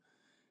curriculum.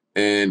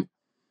 And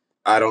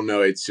I don't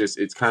know, it's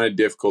kind of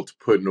difficult to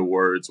put into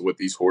words what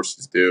these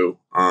horses do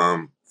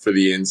for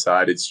the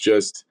inside. It's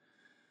just,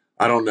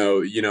 I don't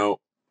know, you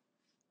know,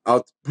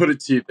 I'll put it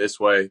to you this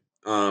way.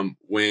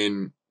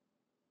 When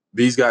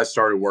these guys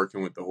started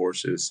working with the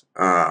horses,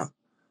 I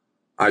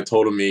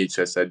told them each,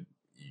 I said,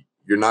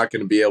 you're not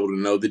going to be able to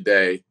know the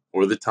day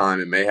or the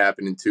time. It may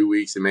happen in 2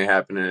 weeks. It may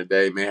happen in a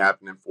day. It may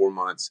happen in 4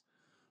 months.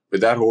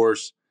 But that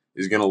horse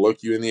is going to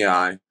look you in the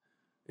eye,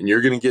 and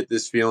you're going to get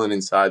this feeling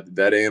inside that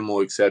that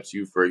animal accepts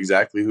you for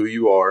exactly who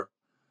you are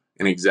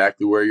and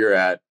exactly where you're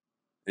at,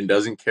 and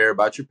doesn't care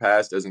about your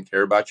past, doesn't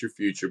care about your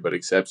future, but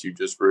accepts you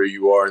just for who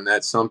you are. And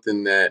that's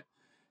something that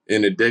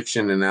in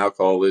addiction and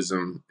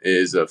alcoholism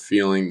is a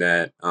feeling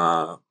that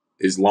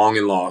is long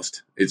and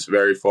lost. It's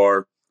very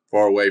far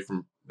away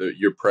from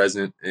your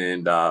present.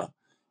 And,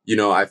 you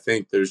know, I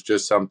think there's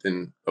just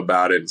something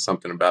about it and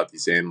something about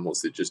these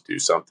animals that just do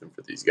something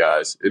for these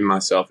guys, and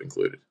myself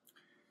included.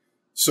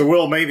 So,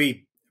 Will,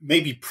 maybe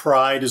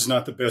pride is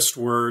not the best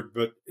word,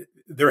 but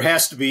there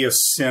has to be a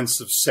sense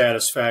of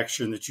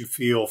satisfaction that you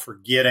feel for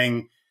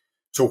getting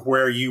to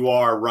where you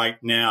are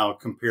right now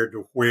compared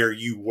to where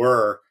you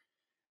were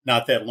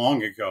not that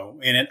long ago.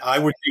 And I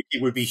would think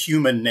it would be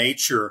human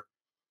nature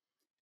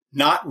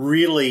not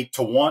really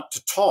to want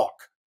to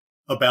talk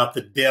about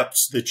the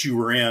depths that you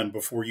were in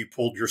before you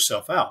pulled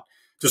yourself out,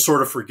 to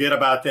sort of forget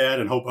about that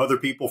and hope other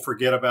people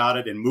forget about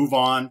it and move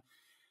on.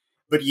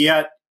 But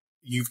yet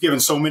you've given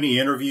so many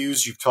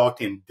interviews, you've talked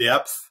in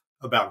depth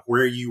about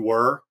where you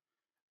were,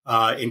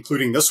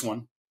 including this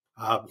one.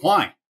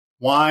 Why?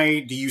 Why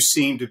do you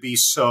seem to be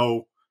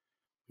so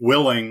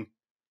willing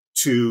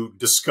to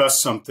discuss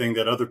something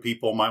that other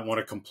people might want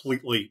to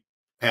completely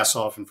pass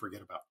off and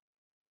forget about?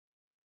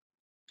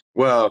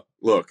 Well,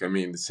 look, I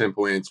mean, the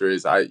simple answer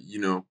is I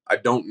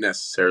don't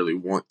necessarily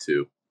want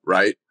to,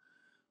 right?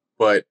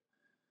 But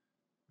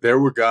there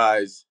were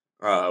guys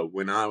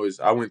when I was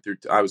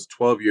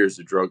 12 years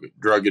of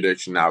drug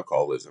addiction and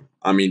alcoholism.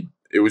 I mean,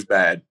 it was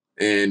bad.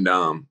 And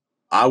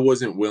I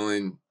wasn't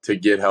willing to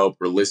get help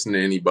or listen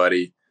to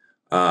anybody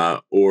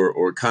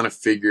or kind of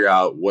figure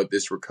out what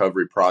this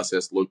recovery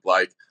process looked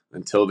like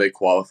until they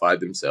qualified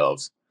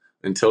themselves,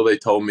 until they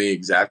told me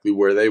exactly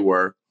where they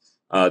were,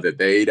 that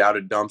they ate out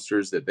of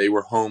dumpsters, that they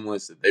were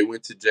homeless, that they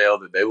went to jail,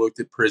 that they looked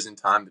at prison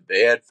time, that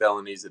they had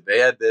felonies, that they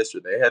had this or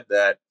they had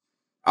that.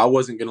 I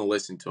wasn't going to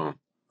listen to them,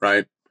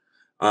 right?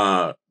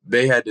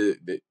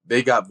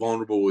 They got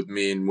vulnerable with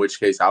me, in which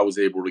case I was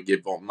able to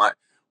get vulnerable.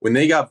 When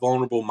they got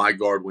vulnerable, my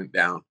guard went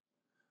down.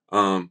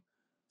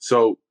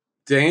 So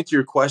to answer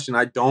your question,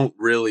 I don't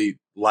really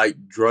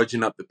like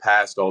drudging up the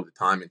past all the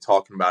time and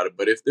talking about it.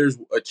 But if there's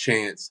a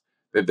chance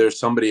that there's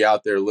somebody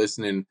out there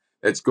listening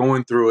that's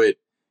going through it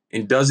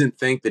and doesn't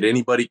think that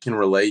anybody can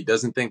relate,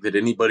 doesn't think that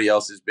anybody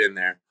else has been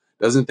there,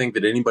 doesn't think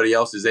that anybody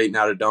else has eaten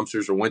out of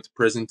dumpsters or went to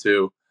prison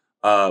too,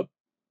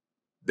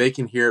 they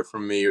can hear it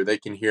from me, or they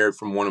can hear it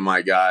from one of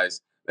my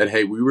guys that,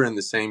 hey, we were in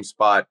the same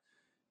spot.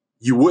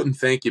 You wouldn't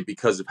think it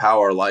because of how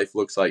our life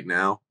looks like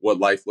now, what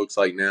life looks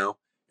like now,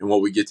 and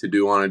what we get to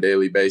do on a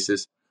daily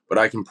basis. But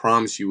I can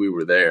promise you we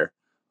were there.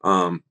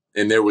 And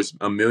there was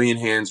a million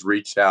hands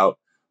reached out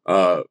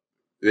and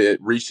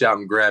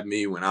grabbed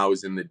me when I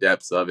was in the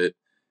depths of it.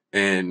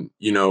 And,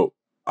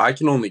 I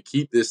can only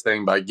keep this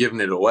thing by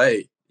giving it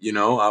away, and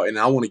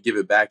I want to give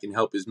it back and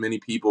help as many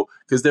people,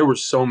 because there were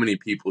so many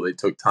people that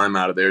took time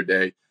out of their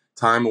day,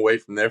 time away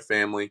from their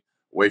family,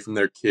 away from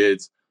their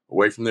kids,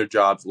 away from their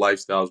jobs,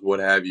 lifestyles, what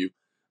have you,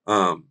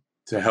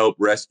 to help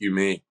rescue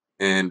me.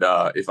 And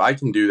if I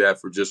can do that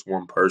for just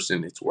one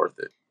person, it's worth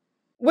it.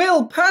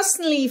 Will,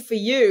 personally for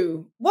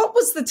you, what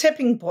was the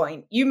tipping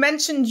point? You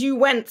mentioned you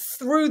went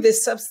through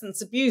this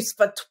substance abuse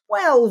for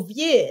 12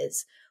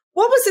 years.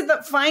 What was it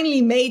that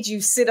finally made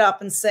you sit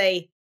up and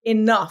say,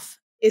 enough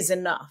is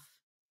enough?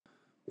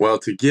 Well,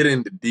 to get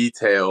into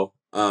detail,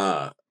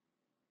 I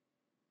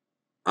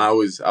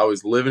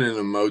was living in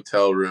a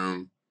motel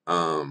room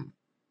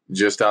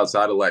just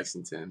outside of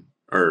Lexington,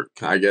 or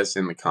I guess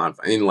in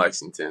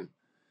Lexington,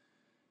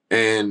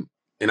 and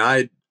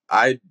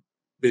I'd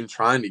been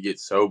trying to get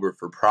sober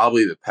for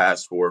probably the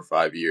past 4 or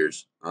 5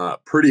 years,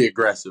 pretty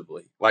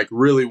aggressively, like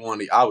really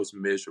wanting. I was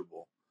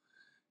miserable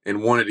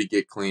and wanted to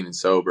get clean and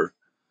sober,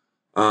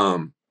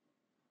 and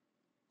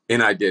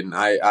I didn't.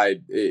 I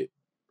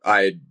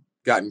had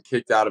gotten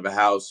kicked out of a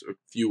house a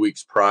few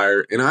weeks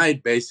prior, and I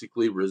had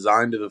basically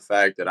resigned to the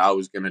fact that I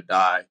was going to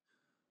die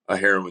a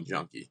heroin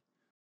junkie.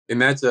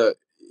 And it's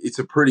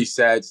a pretty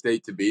sad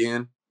state to be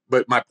in.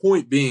 But my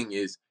point being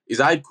is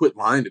I'd quit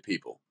lying to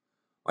people.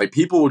 Like,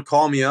 people would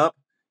call me up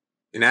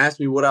and ask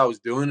me what I was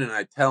doing, and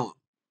I'd tell them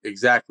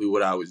exactly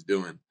what I was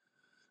doing.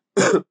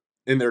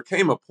 And there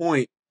came a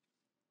point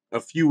a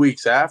few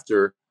weeks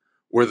after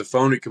where the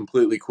phone had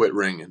completely quit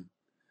ringing.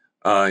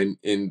 And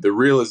the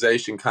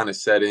realization kind of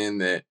set in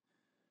that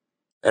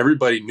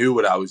everybody knew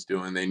what I was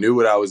doing. They knew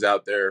what I was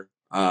out there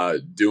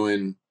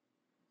doing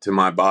to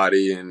my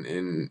body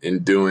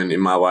and doing in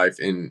my life.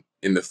 And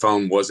the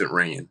phone wasn't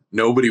ringing.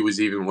 Nobody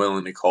was even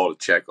willing to call to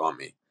check on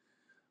me.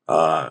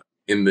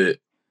 In the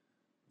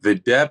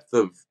depth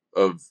of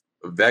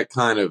that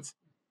kind of,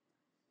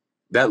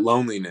 that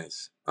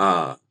loneliness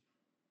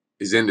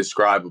is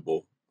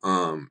indescribable.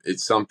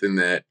 It's something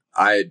that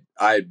I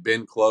had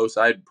been close.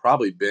 I had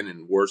probably been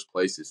in worse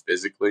places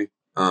physically.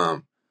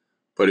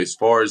 But as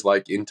far as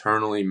like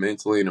internally,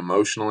 mentally, and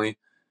emotionally,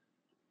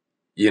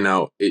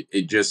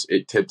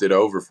 it tipped it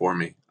over for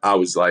me. I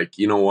was like,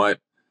 you know what?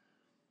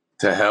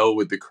 To hell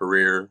with the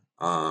career,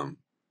 to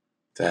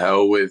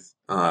hell with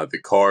the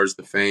cars,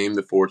 the fame,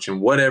 the fortune,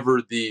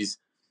 whatever these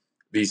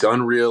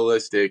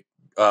unrealistic,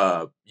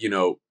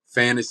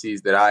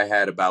 fantasies that I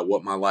had about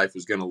what my life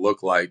was going to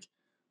look like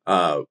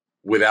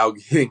without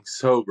getting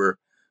sober,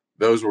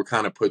 those were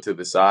kind of put to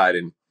the side.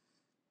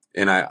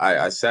 And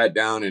I sat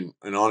down and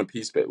on a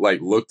piece of, like,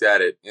 looked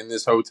at it in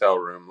this hotel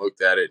room,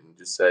 looked at it and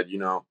just said,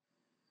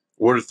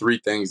 what are 3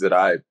 things that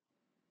I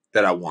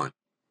want?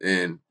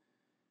 And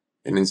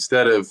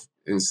instead of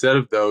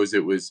those,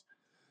 it was,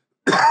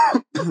 I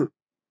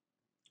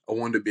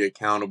wanted to be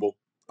accountable.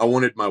 I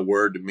wanted my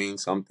word to mean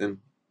something.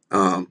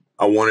 I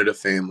wanted a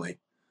family.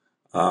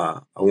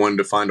 I wanted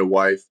to find a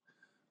wife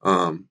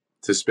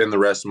to spend the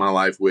rest of my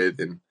life with,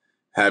 and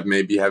have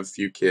a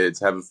few kids,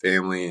 have a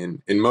family,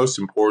 and most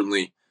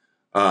importantly,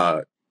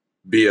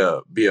 be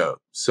a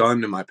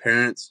son to my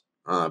parents,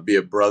 be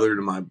a brother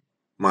to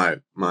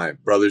my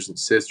brothers and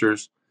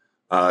sisters,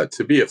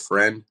 to be a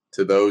friend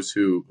to those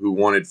who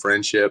wanted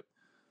friendship.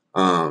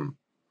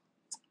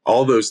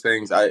 All those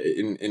things. I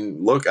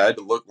had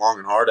to look long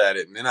and hard at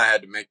it, and then I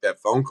had to make that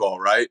phone call.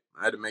 Right,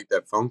 I had to make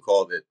that phone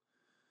call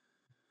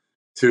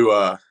to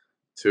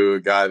a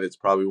guy that's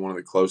probably one of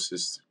the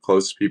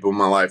closest people in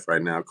my life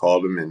right now.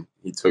 Called him, and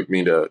he took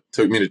me to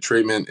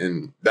treatment,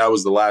 and that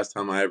was the last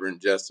time I ever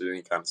ingested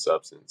any kind of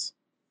substance.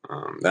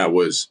 That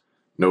was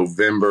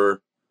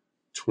November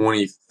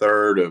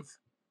 23rd of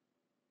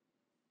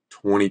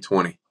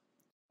 2020.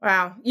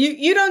 Wow.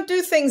 You don't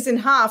do things in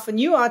half, and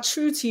you are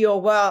true to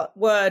your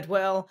word,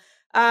 Will.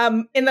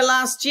 In the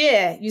last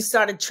year, you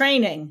started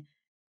training,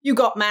 you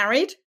got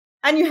married,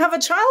 and you have a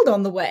child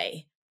on the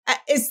way.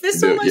 Is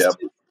this almost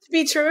too good to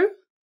be true?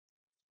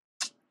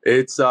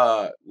 It's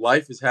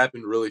life has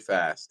happened really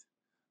fast.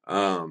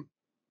 And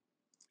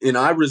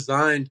I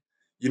resigned,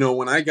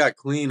 when I got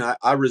clean,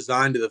 I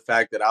resigned to the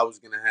fact that I was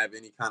going to have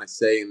any kind of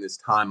say in this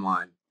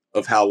timeline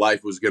of how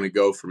life was going to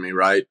go for me,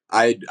 right?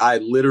 I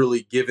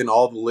literally given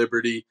all the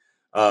liberty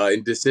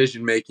and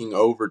decision making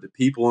over to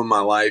people in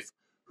my life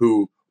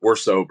who were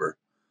sober.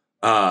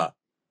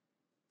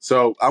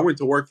 So I went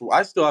to work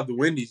I still have the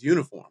Wendy's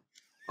uniform.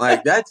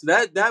 Like that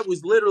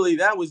was literally,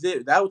 that was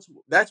it.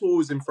 That's what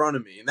was in front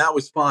of me. And that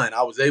was fine.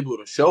 I was able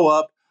to show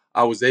up.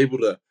 I was able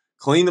to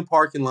clean the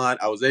parking lot.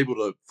 I was able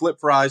to flip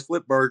fries,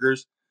 flip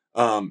burgers,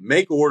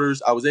 make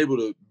orders. I was able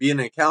to be an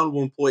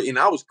accountable employee. And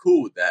I was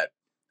cool with that.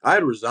 I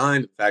had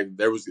resigned the fact that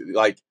there was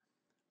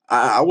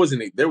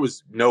there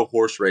was no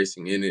horse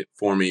racing in it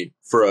for me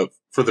for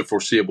the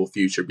foreseeable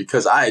future,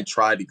 because I had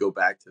tried to go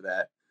back to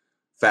that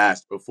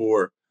fast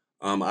before.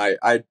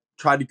 I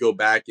tried to go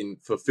back and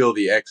fulfill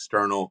the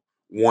external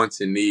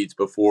wants and needs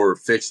before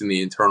fixing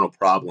the internal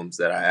problems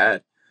that I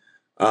had.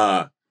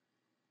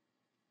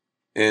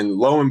 And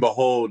lo and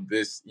behold,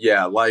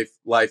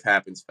 life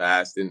happens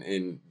fast.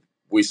 And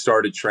we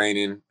started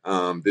training.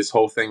 This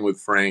whole thing with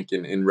Frank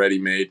and Ready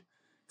Made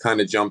kind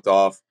of jumped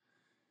off.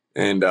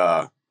 And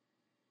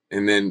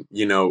then,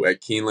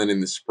 at Keeneland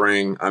in the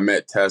spring, I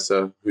met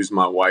Tessa, who's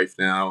my wife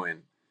now.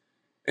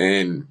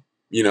 And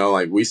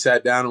we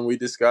sat down and we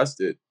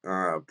discussed it.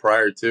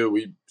 Prior to,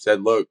 we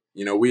said, look,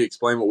 we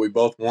explained what we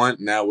both want.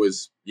 And that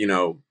was,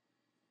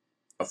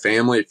 a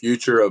family, a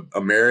future,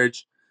 a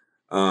marriage.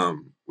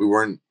 We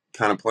weren't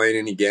kind of playing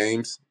any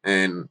games.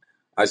 And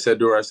I said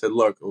to her,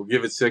 look, we'll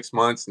give it 6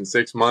 months. In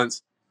 6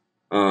 months,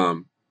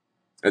 at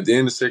the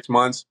end of 6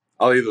 months,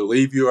 I'll either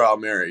leave you or I'll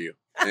marry you.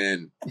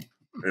 And,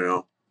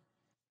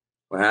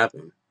 what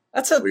happened?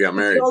 We got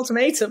married.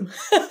 Ultimatum.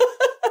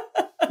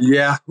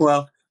 Yeah,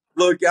 well,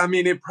 look, I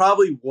mean, it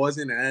probably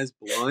wasn't as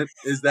blunt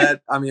as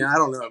that. I mean, I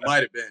don't know. It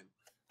might have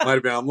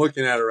been. I'm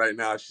looking at it right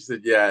now. She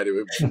said, yeah, it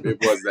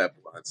was that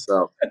blunt.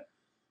 So,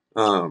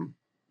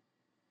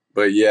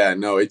 but yeah,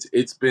 no,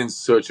 it's been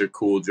such a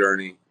cool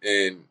journey.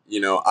 And,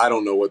 I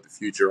don't know what the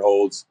future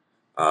holds.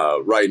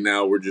 Right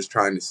now, we're just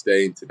trying to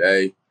stay in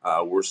today.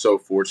 We're so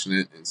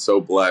fortunate and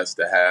so blessed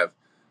to have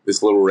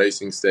this little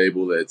racing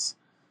stable that's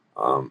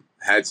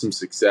had some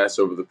success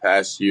over the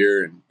past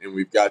year. And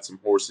we've got some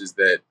horses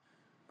that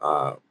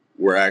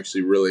we're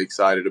actually really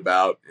excited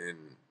about. And,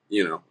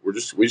 we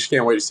just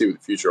can't wait to see what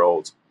the future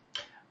holds.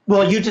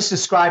 Well, you just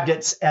described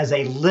it as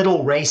a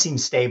little racing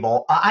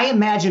stable. I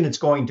imagine it's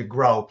going to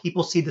grow.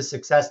 People see the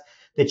success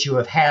that you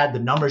have had, the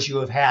numbers you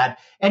have had,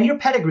 and your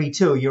pedigree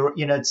too.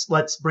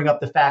 Let's bring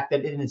up the fact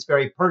that, and it's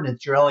very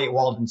pertinent, you're Elliott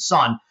Walden's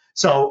son.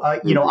 So,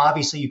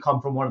 obviously you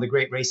come from one of the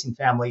great racing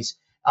families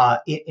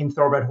in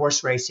thoroughbred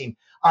horse racing.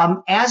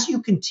 As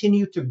you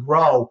continue to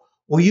grow,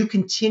 will you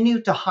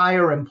continue to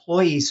hire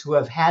employees who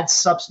have had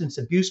substance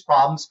abuse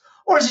problems,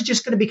 or is it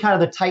just going to be kind of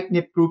the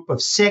tight-knit group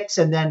of 6,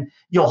 and then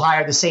you'll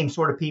hire the same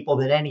sort of people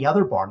that any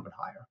other barn would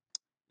hire?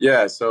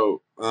 Yeah,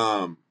 so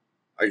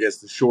I guess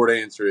the short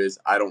answer is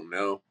I don't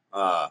know.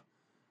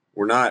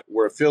 We're not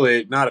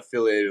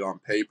affiliated on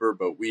paper,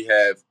 but we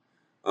have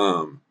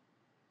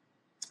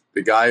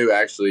the guy who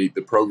actually,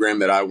 the program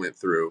that I went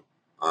through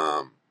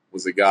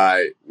was a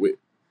guy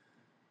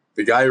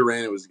the guy who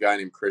ran it was a guy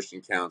named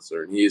Christian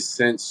Counselor, and he has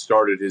since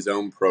started his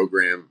own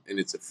program, and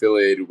it's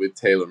affiliated with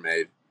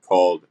TaylorMade,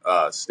 called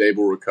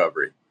Stable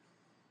Recovery.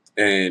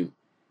 And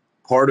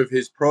part of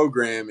his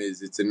program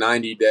is it's a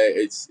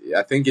 90-day,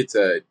 I think it's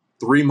a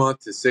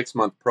 3-month to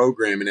 6-month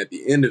program, and at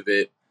the end of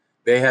it,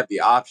 they have the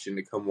option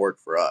to come work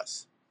for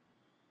us.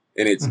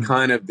 And it's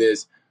kind of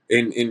this,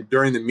 and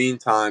during the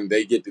meantime,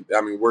 they get to,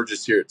 we're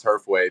just here at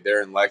Turfway.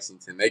 They're in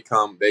Lexington. They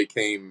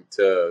came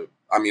to,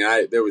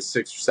 there was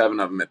 6 or 7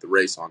 of them at the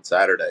race on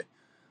Saturday.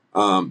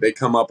 They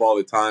come up all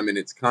the time, and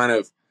it's kind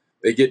of,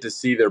 they get to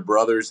see their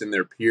brothers and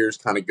their peers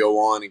kind of go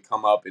on and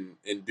come up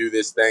and do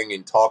this thing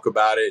and talk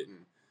about it.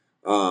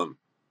 And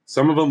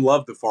some of them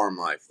love the farm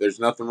life. There's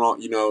nothing wrong.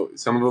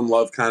 Some of them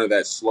love kind of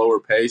that slower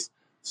pace.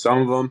 Some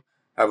of them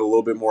have a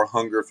little bit more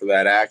hunger for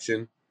that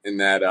action and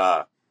that,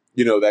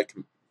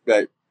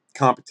 that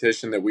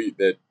competition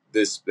that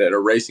a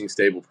racing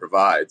stable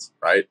provides.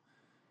 Right.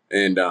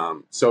 And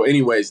so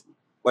anyways,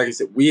 like I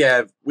said, we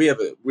have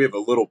a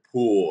little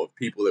pool of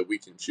people that we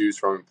can choose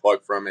from and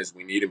plug from as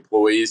we need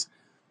employees.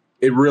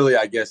 It really,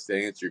 I guess, to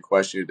answer your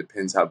question, it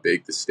depends how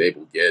big the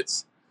stable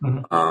gets.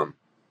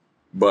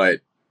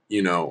 But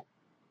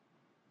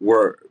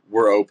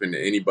we're open to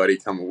anybody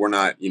coming. We're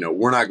not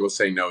going to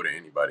say no to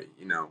anybody.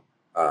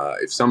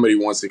 If somebody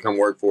wants to come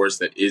work for us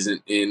that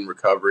isn't in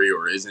recovery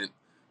or isn't,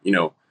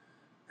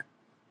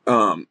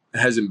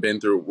 hasn't been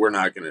through, we're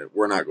not going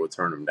to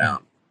turn them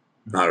down.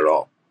 Not at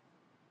all.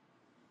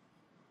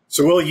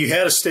 So, Will, you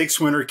had a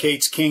stakes winner,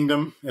 Kate's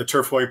Kingdom, at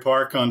Turfway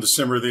Park on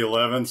December the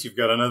 11th. You've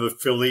got another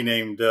filly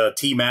named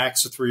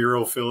T-Max, a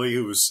 3-year-old filly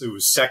who was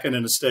second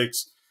in the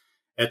stakes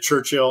at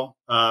Churchill.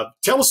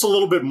 Tell us a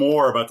little bit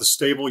more about the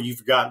stable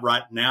you've got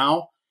right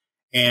now,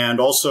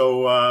 and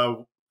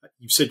also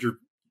you said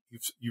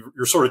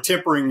you're sort of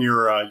tempering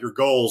your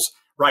goals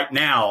right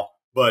now,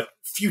 but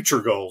future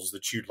goals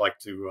that you'd like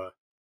to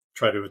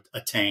try to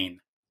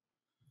attain.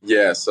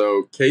 Yeah.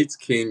 So Kate's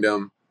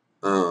Kingdom.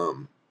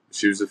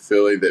 She was a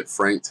filly that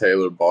Frank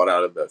Taylor bought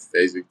out of the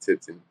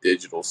Fasig-Tipton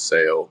digital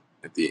sale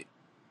at the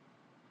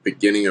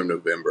beginning of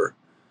November.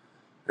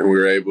 And we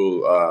were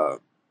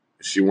able,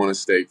 she won a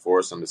stake for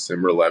us on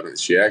December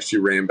 11th. She actually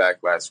ran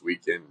back last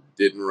weekend,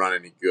 didn't run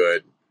any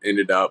good.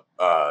 Ended up,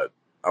 I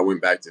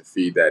went back to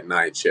feed that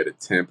night. She had a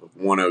temp of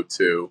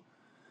 102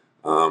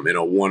 and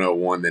a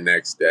 101 the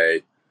next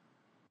day.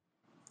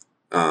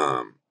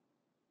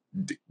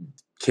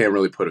 Can't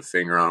really put a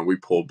finger on it. We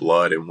pulled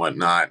blood and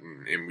whatnot,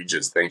 and we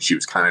just think she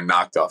was kind of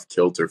knocked off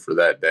kilter for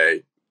that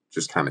day.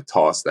 Just kind of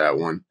toss that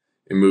one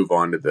and move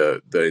on to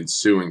the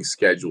ensuing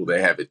schedule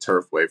they have at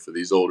Turfway for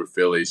these older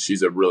fillies.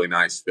 She's a really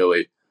nice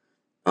filly.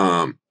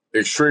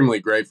 Extremely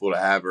grateful to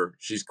have her.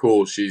 She's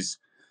cool. She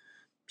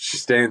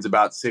stands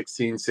about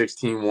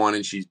 16'1",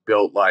 and she's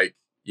built like,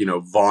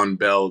 Von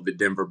Bell of the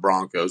Denver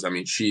Broncos. I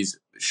mean, she's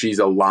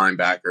a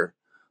linebacker,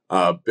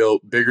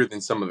 built bigger than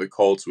some of the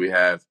colts we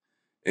have.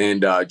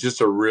 And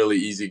just a really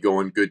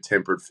easygoing,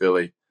 good-tempered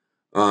filly.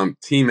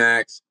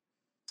 T-Max,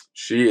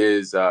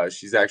 she's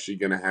actually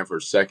going to have her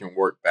second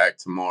work back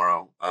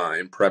tomorrow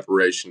in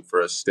preparation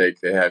for a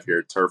stake they have here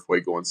at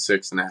Turfway going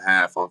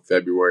 6.5 on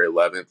February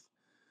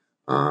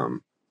 11th.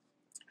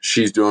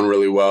 She's doing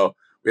really well.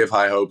 We have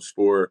high hopes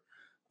for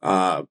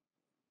her.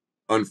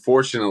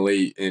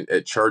 Unfortunately,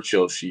 at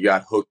Churchill, she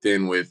got hooked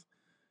in with,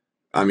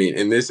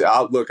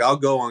 I'll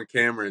go on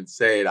camera and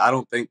say it. I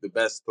don't think the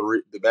best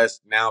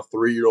now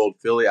 3-year-old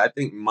filly, I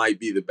think might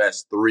be the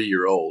best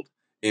 3-year-old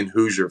in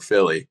Hoosier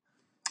filly.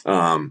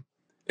 And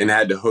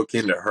had to hook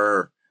into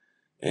her,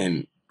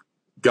 and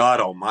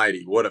God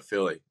almighty, what a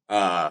filly.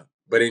 But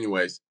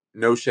anyways,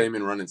 no shame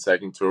in running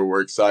second to her.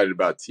 We're excited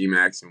about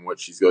T-Max and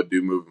what she's going to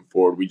do moving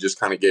forward. We just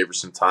kind of gave her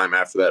some time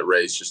after that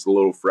race, just a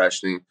little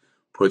freshening,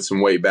 put some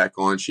weight back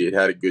on. She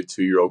had a good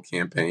 2-year-old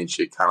campaign.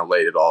 She had kind of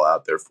laid it all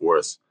out there for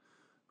us.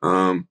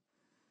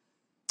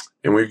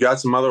 And we've got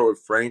some other with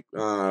Frank.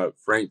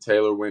 Frank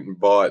Taylor went and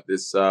bought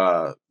this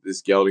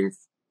gelding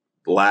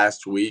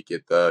last week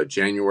at the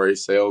January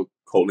sale.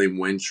 Colt named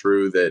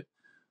Wintrue that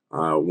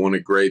won a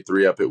grade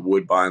 3 up at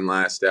Woodbine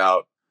last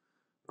out.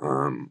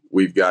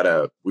 We've got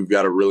a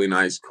really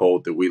nice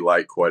colt that we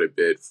like quite a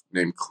bit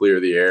named Clear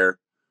the Air.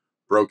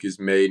 Broke his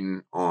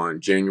maiden on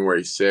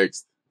January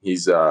 6th.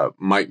 He's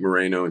Mike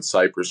Moreno in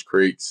Cypress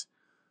Creek's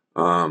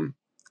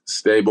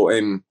stable.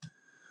 And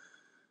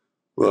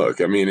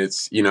look, I mean,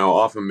 it's,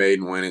 off a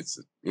maiden win. It's,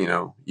 you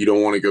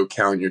don't want to go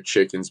count your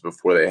chickens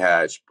before they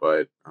hatch,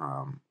 but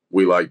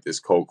we like this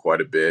colt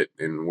quite a bit,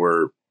 and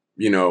we're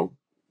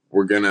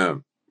gonna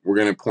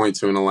point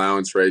to an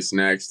allowance race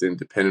next, and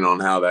depending on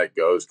how that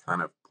goes,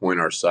 kind of point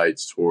our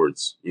sights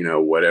towards,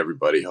 what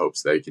everybody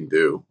hopes they can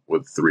do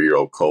with a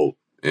 3-year-old colt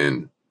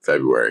in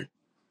February.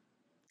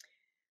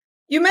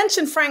 You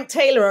mentioned Frank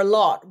Taylor a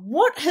lot.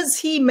 What has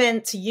he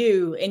meant to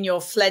you in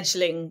your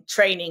fledgling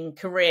training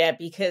career?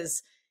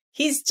 Because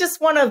he's just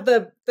one of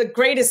the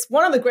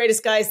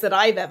greatest guys that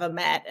I've ever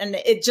met, and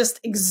it just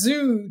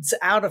exudes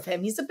out of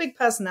him. He's a big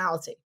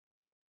personality.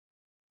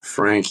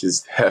 Frank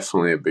is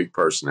definitely a big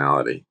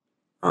personality.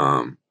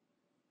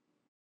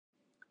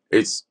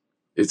 It's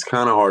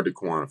kind of hard to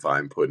quantify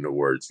and put into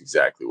words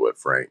exactly what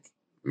Frank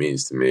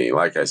means to me.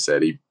 Like I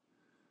said, he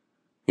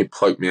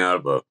plucked me out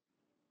of a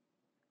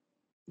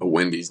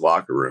Wendy's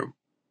locker room.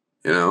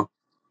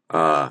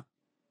 I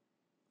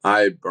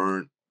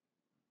burnt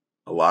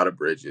a lot of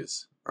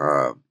bridges,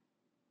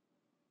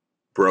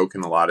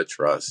 broken a lot of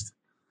trust,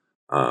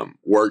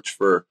 worked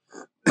for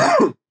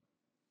a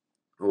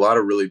lot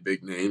of really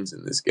big names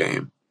in this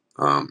game.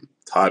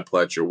 Todd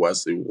Pletcher,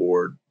 Wesley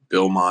Ward,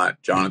 Bill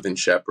Mott, Jonathan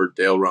Shepard,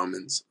 Dale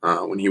Romans,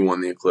 when he won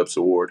the Eclipse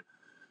Award.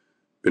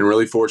 Been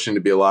really fortunate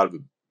to be a lot of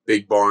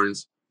big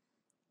barns,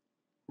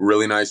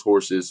 really nice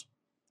horses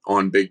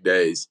on big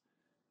days.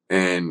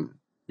 And,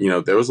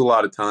 there was a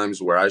lot of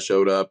times where I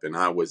showed up and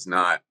I was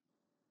not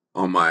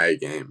on my A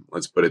game.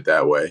 Let's put it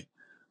that way.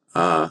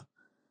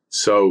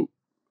 So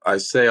I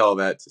say all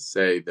that to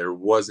say there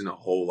wasn't a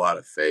whole lot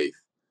of faith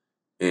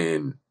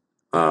in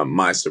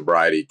my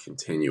sobriety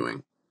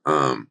continuing.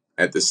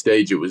 At the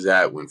stage it was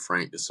at when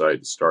Frank decided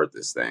to start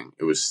this thing,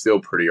 it was still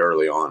pretty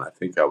early on. I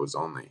think I was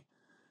only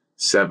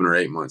 7 or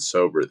 8 months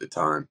sober at the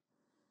time.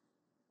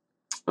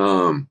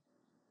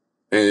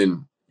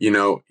 And,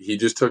 he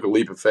just took a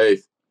leap of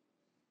faith.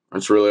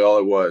 That's really all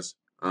it was.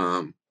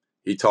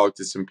 He talked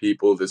to some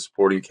people, the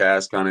supporting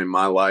cast kind of in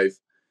my life,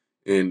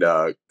 and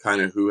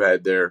kind of who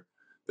had their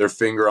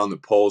finger on the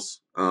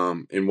pulse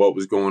in what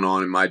was going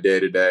on in my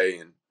day-to-day.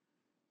 And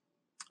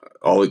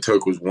all it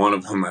took was one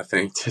of them, I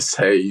think, to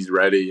say he's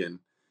ready.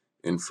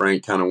 And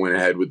Frank kind of went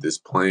ahead with this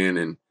plan.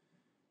 And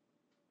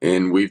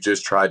and we've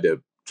just tried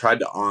to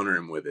honor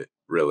him with it,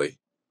 really.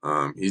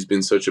 He's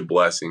been such a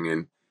blessing,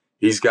 and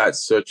he's got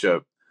such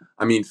a,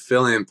 I mean,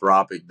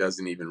 philanthropic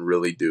doesn't even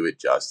really do it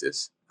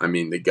justice. I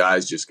mean, the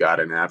guy's just got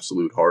an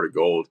absolute heart of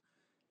gold,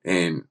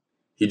 and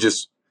he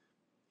just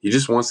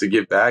wants to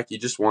give back. He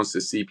just wants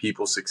to see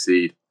people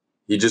succeed.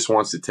 He just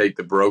wants to take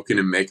the broken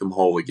and make them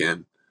whole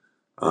again.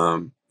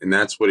 And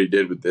that's what he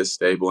did with this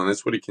stable, and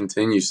that's what he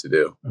continues to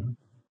do.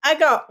 I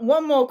got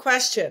one more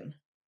question.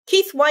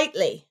 Keith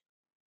Whiteley.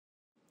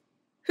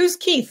 Who's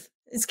Keith?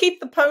 Is Keith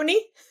the pony?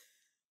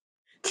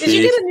 Did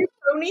you get a new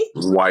pony?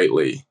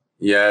 Whiteley.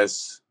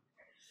 Yes.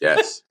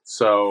 Yes.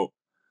 So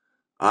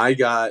I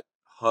got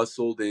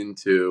hustled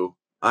into,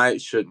 I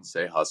shouldn't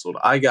say hustled.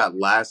 I got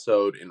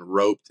lassoed and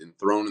roped and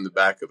thrown in the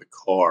back of the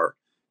car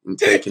and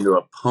taken to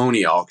a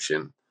pony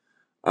auction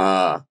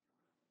about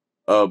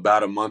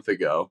a month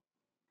ago.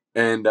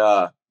 And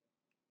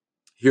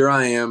here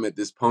I am at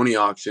this pony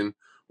auction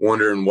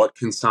wondering what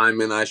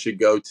consignment I should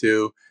go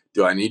to.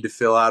 Do I need to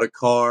fill out a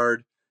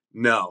card?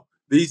 No.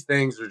 These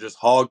things are just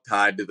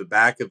hog-tied to the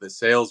back of the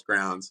sales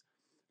grounds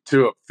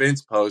to a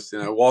fence post.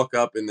 And I walk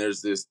up and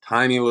there's this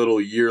tiny little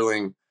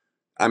yearling,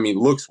 I mean,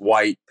 looks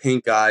white,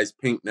 pink eyes,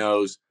 pink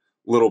nose,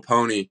 little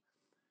pony.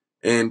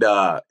 And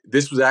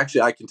this was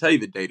actually, I can tell you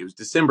the date. It was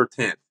December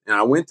 10th. And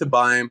I went to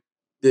buy him.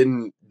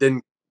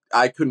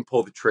 I couldn't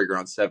pull the trigger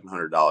on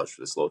 $700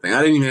 for this little thing.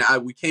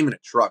 We came in a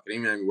truck. I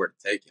didn't even know where to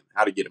take him,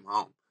 how to get him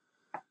home.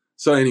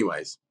 So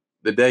anyways,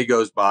 the day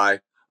goes by.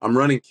 I'm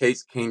running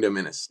Case Kingdom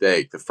in a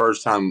stake. The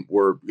first time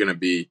we're going to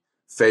be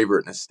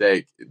favorite in a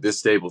stake, this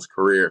stable's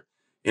career.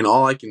 And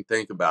all I can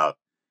think about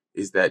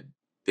is that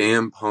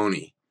damn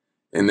pony,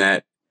 and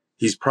that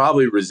he's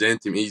probably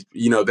resenting me.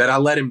 That I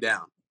let him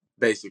down,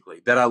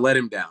 basically, that I let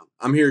him down.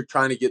 I'm here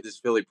trying to get this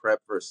filly prep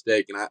for a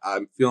stake, and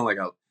I'm feeling like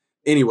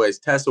anyways,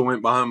 Tessa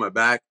went behind my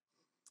back.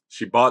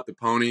 She bought the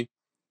pony,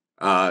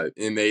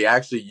 and they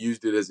actually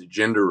used it as a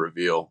gender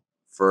reveal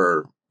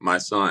for my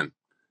son.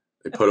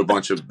 They put a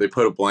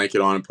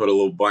blanket on him, put a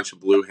little bunch of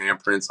blue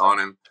handprints on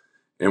him,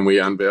 and we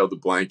unveiled the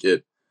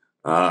blanket.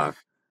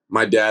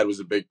 My dad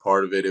was a big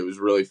part of it. It was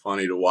really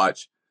funny to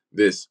watch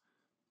this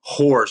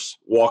horse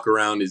walk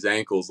around his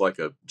ankles like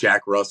a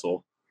Jack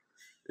Russell.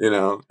 It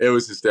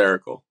was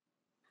hysterical.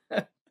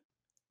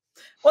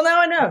 Well, now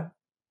I know.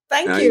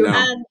 Thank you.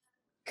 And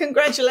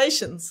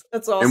congratulations.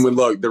 That's awesome. And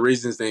look, the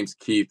reason his name's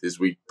Keith is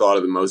we thought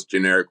of the most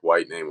generic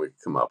white name we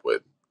could come up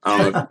with. I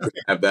don't know if we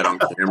can have that on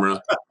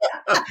camera.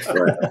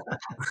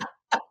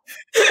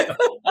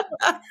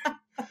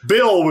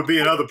 Bill would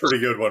be another pretty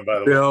good one, by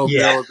the way. Bill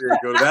would be a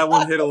good one. That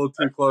one hit a little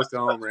too close to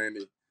home,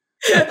 Randy.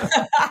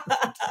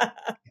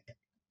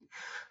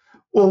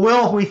 Well,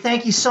 Will, we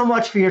thank you so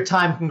much for your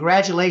time.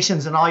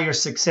 Congratulations on all your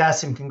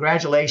success, and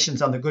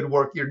congratulations on the good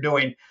work you're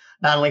doing,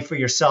 not only for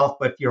yourself,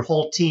 but your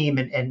whole team.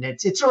 And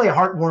it's really a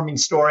heartwarming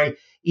story,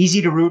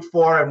 easy to root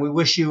for, and we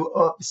wish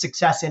you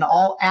success in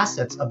all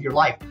assets of your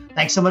life.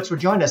 Thanks so much for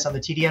joining us on the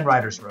TDN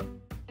Writers Room.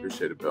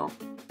 Appreciate it, Bill.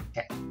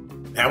 Okay.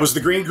 That was the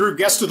Green Group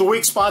Guest of the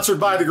Week, sponsored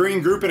by the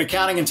Green Group, an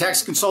accounting and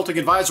tax consulting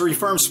advisory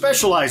firm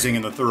specializing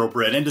in the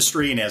thoroughbred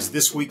industry. And as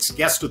this week's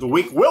Guest of the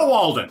Week, Will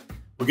Walden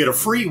will get a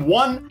free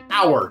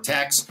 1-hour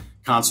tax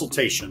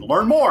consultation.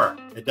 Learn more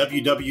at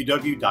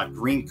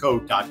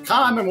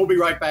www.greencode.com, and we'll be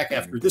right back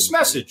after this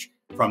message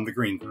from the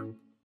Green Group.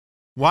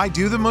 Why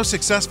do the most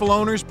successful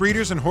owners,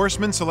 breeders, and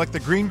horsemen select the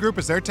Green Group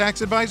as their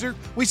tax advisor?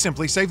 We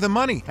simply save them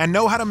money and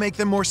know how to make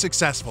them more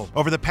successful.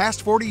 Over the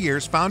past 40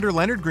 years, founder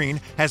Leonard Green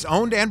has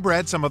owned and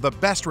bred some of the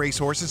best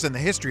racehorses in the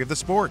history of the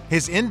sport.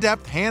 His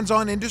in-depth,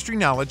 hands-on industry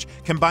knowledge,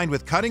 combined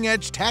with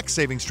cutting-edge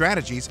tax-saving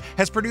strategies,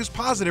 has produced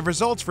positive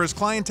results for his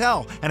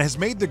clientele and has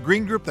made the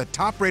Green Group the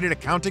top-rated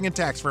accounting and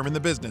tax firm in the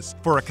business.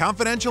 For a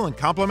confidential and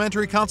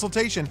complimentary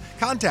consultation,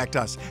 contact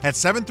us at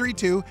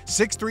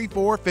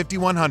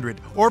 732-634-5100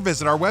 or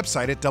visit our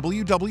website at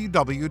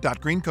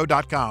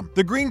www.greenco.com.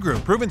 The Green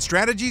Group, proven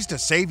strategies to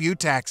save you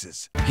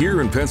taxes.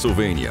 Here in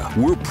Pennsylvania,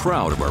 we're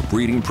proud of our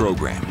breeding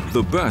program,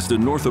 the best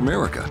in North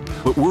America.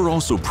 But we're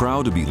also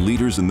proud to be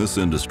leaders in this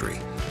industry.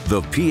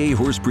 The PA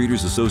Horse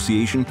Breeders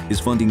Association is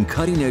funding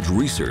cutting-edge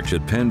research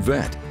at Penn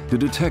Vet to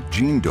detect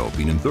gene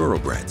doping in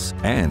thoroughbreds.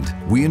 And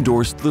we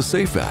endorsed the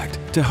SAFE Act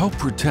to help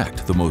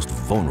protect the most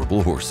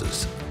vulnerable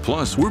horses.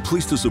 Plus, we're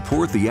pleased to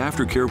support the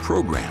aftercare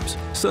programs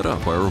set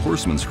up by our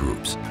horsemen's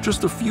groups.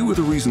 Just a few of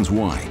the reasons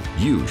why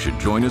you should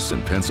join us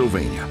in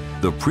Pennsylvania,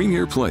 the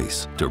premier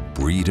place to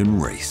breed and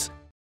race.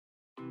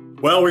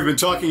 Well, we've been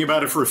talking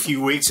about it for a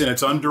few weeks, and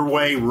it's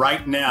underway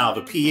right now.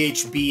 The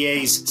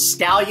PHBA's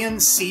Stallion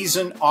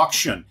Season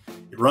Auction.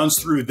 It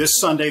runs through this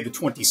Sunday, the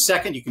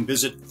 22nd. You can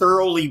visit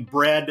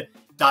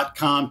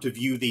thoroughbred.com to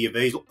view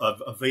the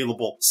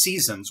available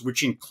seasons,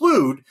 which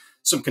include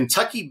some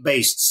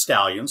Kentucky-based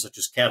stallions, such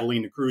as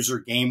Catalina Cruiser,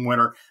 Game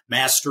Winner,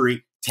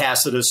 Mastery,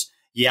 Tacitus,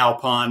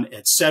 Yaupon,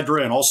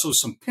 etc., and also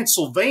some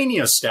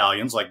Pennsylvania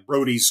stallions like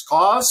Brody's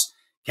Cause,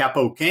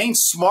 Capo Kane,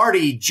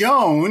 Smarty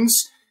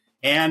Jones,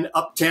 and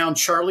Uptown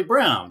Charlie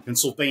Brown.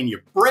 Pennsylvania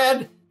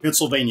bred,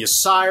 Pennsylvania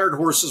sired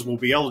horses will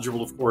be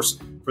eligible, of course,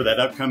 for that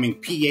upcoming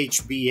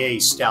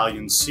PHBA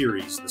Stallion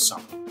Series this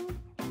summer.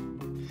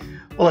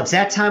 Well, it's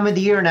that time of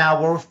the year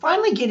now where we're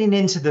finally getting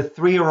into the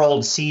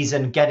 3-year-old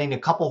season, getting a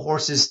couple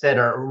horses that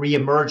are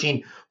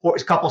reemerging,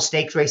 a couple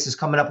stakes races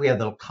coming up. We have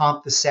the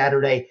comp this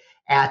Saturday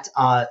at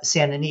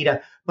Santa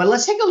Anita. But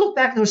let's take a look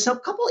back. There was a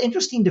couple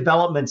interesting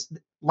developments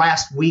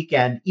last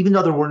weekend, even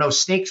though there were no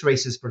stakes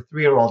races for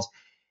 3-year-olds.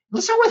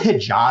 Let's start with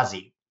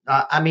Hijazi.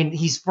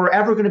 He's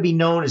forever going to be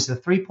known as the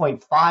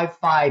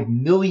 $3.55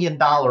 million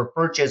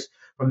purchase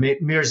from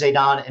Mir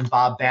Zaidan and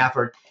Bob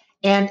Baffert.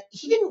 And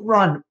he didn't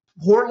run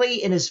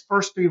poorly in his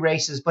first 3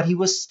 races, but he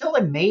was still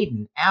a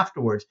maiden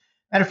afterwards.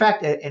 Matter of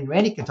fact, and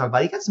Randy can talk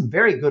about it, he got some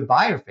very good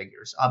buyer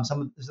figures,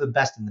 some of the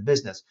best in the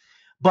business.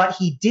 But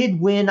he did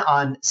win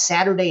on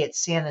Saturday at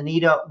Santa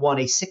Anita, won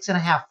a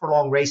 6.5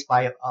 furlong race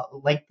by a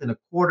length and a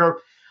quarter.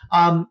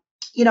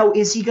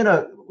 Is he going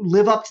to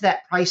live up to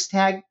that price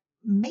tag?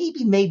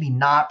 Maybe, maybe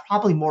not.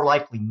 Probably more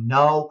likely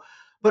no.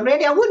 But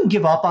Randy, I wouldn't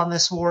give up on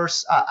this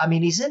horse.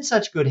 He's in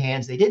such good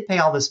hands. They did pay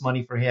all this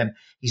money for him.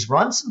 He's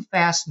run some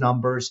fast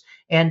numbers.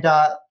 And,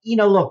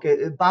 look,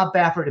 Bob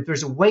Baffert, if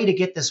there's a way to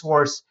get this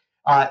horse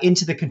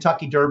into the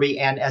Kentucky Derby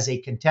and as a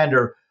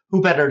contender,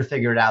 who better to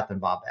figure it out than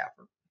Bob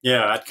Baffert?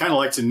 Yeah, I'd kind of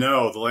like to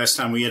know the last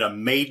time we had a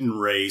maiden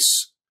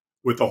race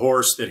with a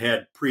horse that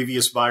had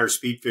previous buyer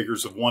speed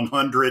figures of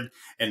 191.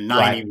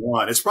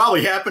 Right. It's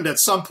probably happened at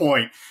some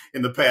point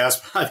in the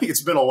past, but I think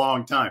it's been a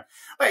long time.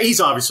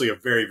 He's obviously a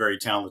very, very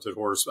talented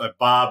horse.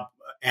 Bob,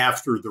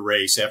 after the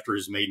race, after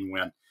his maiden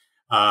win,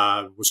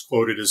 was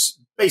quoted as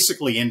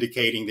basically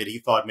indicating that he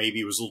thought maybe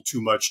it was a little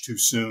too much too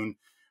soon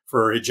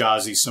for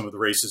Hijazi, some of the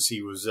races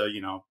he was,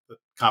 the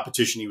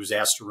competition he was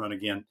asked to run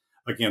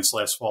against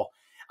last fall.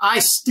 I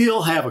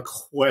still have a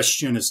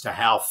question as to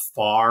how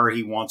far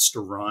he wants to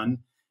run.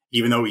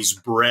 Even though he's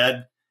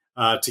bred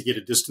to get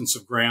a distance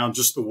of ground,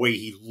 just the way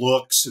he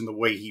looks and the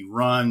way he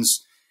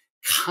runs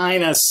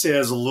kind of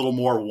says a little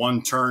more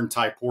one-turn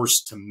type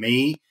horse to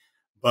me.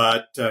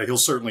 But he'll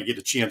certainly get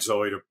a chance,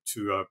 Zoe,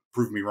 to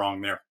prove me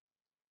wrong there.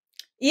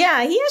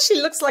 Yeah, he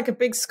actually looks like a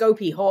big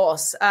scopy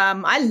horse.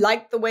 I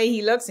like the way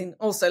he looks. He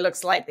also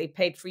looks like they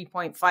paid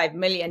 $3.5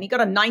 million. He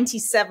got a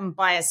 97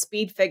 buyer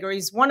speed figure.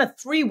 He's one of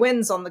 3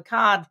 wins on the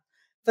card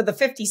for the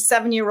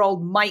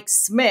 57-year-old Mike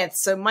Smith.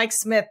 So Mike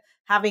Smith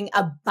having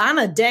a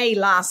banner day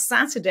last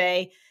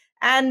Saturday.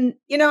 And,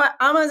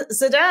 Amr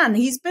Zaidan,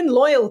 he's been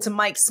loyal to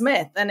Mike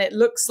Smith. And it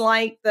looks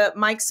like that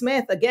Mike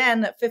Smith,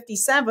 again, at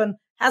 57,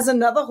 has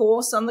another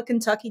horse on the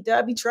Kentucky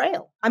Derby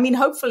trail.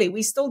 Hopefully,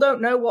 we still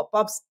don't know what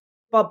Bob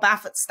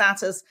Baffert's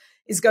status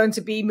is going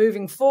to be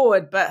moving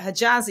forward, but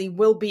Hijazi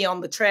will be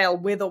on the trail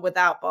with or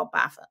without Bob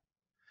Baffert.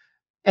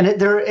 And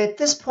there, at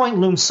this point,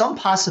 looms some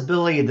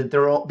possibility that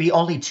there will be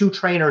only 2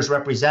 trainers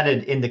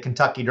represented in the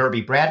Kentucky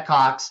Derby, Brad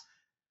Cox,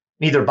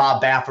 neither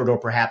Bob Baffert or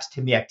perhaps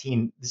Tim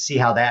Yakteen, to see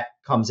how that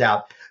comes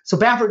out. So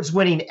Baffert is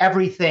winning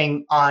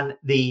everything on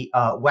the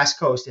West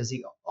Coast, as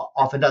he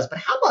often does. But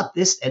how about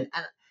this? And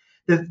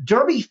the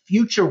Derby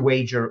future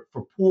wager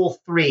for Pool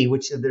 3,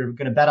 which they're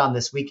going to bet on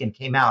this weekend,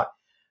 came out.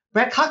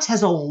 Brad Cox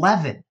has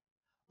 11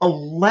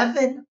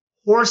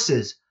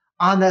 horses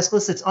on this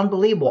list. It's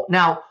unbelievable.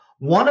 Now,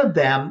 one of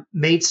them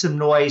made some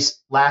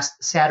noise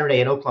last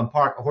Saturday at Oakland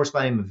Park, a horse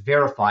by the name of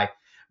Verify.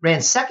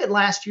 Ran second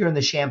last year in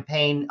the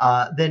Champagne,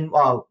 then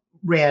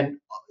ran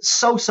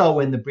so-so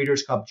in the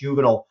Breeders' Cup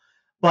Juvenile.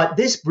 But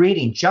this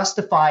breeding,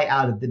 Justify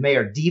out of the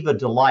mare Diva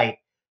Delight,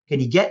 can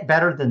you get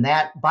better than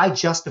that? By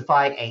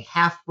Justify, a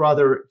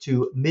half-brother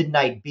to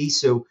Midnight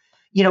Bisou,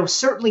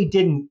 certainly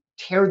didn't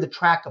tear the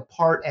track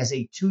apart as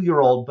a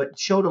 2-year-old, but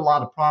showed a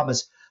lot of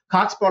promise.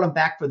 Cox brought him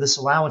back for this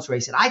allowance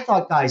race. And I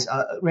thought, guys,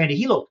 Randy,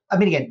 he looked,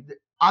 again,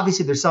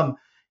 obviously there's some,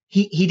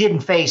 he didn't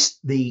face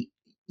the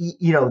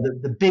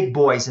big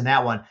boys in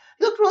that one.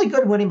 He looked really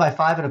good winning by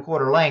 5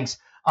 1/4 lengths.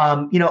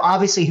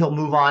 Obviously he'll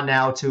move on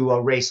now to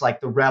a race like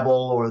the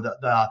Rebel or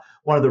the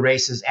one of the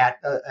races at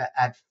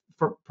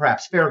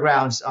perhaps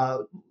Fairgrounds,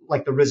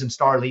 like the Risen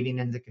Star leading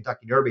into the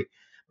Kentucky Derby.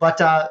 But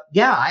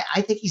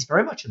I think he's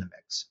very much in the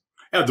mix.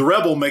 Yeah, the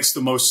Rebel makes the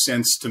most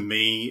sense to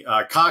me.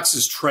 Cox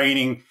is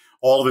training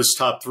all of his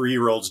top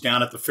 3-year-olds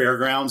down at the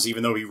Fairgrounds,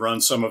 even though he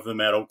runs some of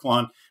them at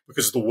Oaklawn,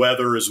 because the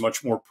weather is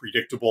much more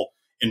predictable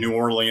in New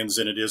Orleans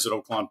than it is at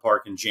Oaklawn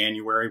Park in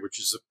January, which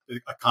is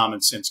a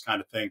common sense kind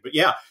of thing. But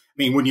yeah,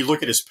 when you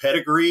look at his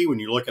pedigree, when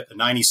you look at the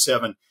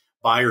 97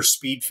 buyer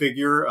speed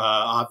figure,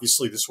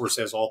 obviously this horse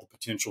has all the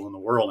potential in the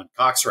world. And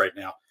Cox right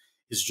now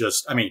is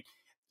just,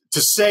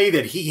 to say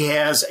that he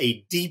has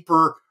a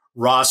deeper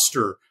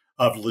roster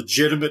of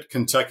legitimate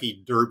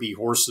Kentucky Derby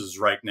horses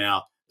right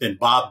now than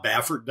Bob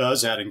Baffert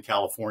does out in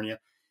California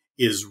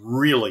is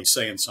really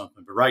saying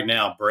something. But right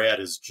now, Brad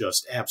is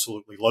just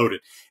absolutely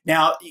loaded.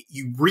 Now,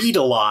 you read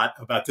a lot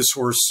about this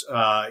horse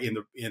in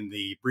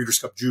the Breeders'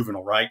 Cup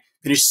Juvenile, right?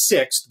 Finished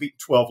 6th, beat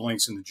 12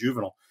 lengths in the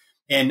Juvenile.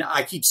 And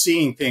I keep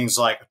seeing things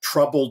like a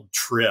troubled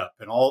trip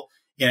and all.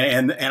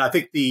 And I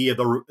think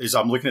as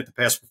I'm looking at the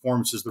past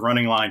performances, the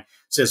running line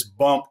says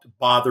bumped,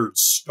 bothered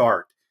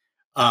start.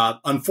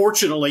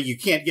 Unfortunately, you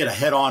can't get a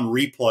head-on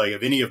replay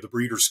of any of the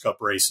Breeders' Cup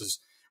races,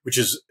 which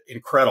is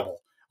incredible,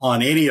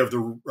 on any of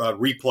the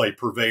replay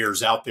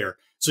purveyors out there.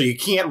 So you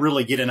can't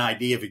really get an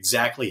idea of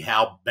exactly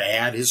how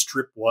bad his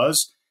trip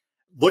was.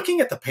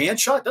 Looking at the pan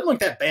shot, it doesn't look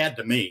that bad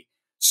to me.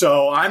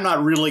 So I'm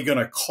not really going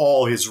to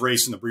call his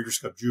race in the Breeders'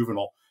 Cup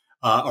Juvenile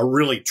a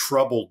really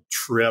troubled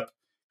trip.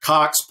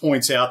 Cox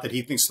points out that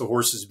he thinks the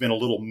horse has been a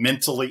little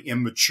mentally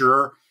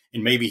immature,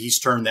 and maybe he's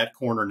turned that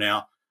corner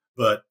now.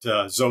 But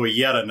Zoe,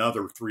 yet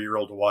another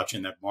 3-year-old to watch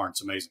in that barn.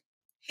 It's amazing.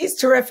 He's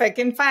terrific.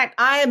 In fact,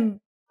 I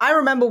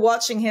remember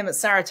watching him at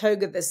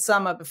Saratoga this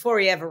summer before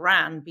he ever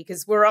ran,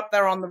 because we're up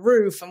there on the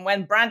roof. And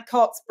when Brad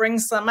Cox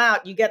brings some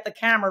out, you get the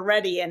camera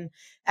ready and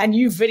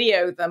you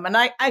video them. And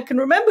I can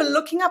remember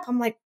looking up, I'm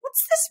like,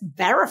 what's this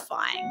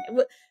verifying?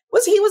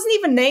 He wasn't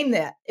even named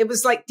there. It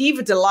was like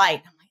Diva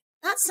Delight. I'm like,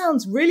 that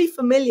sounds really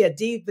familiar,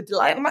 Diva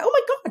Delight. I'm like, oh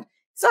my God,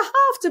 it's a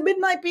half to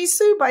Midnight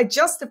Bisou by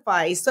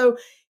Justify. So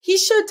he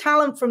showed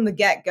talent from the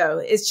get-go.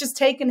 It's just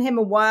taken him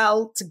a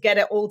while to get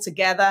it all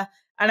together.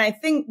 And I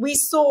think we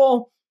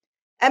saw,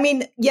 I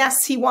mean,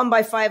 yes, he won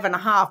by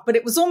 5.5, but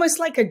it was almost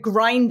like a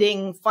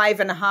grinding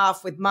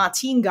 5.5 with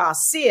Martin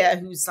Garcia,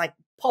 who's like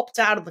popped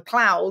out of the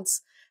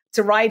clouds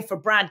to ride for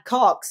Brad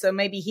Cox. So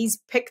maybe he's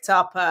picked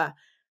up a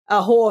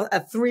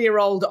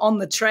 3-year-old on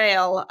the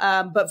trail,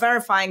 but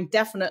verifying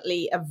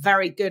definitely a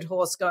very good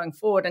horse going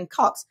forward. And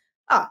Cox,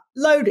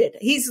 loaded.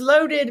 He's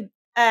loaded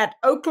at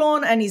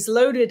Oaklawn and he's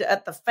loaded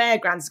at the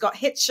fairgrounds. He's got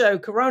Hit Show,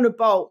 Corona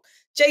Bolt,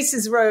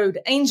 Jace's Road,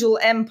 Angel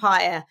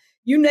Empire,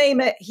 you name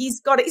it. He's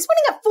got it. He's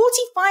winning at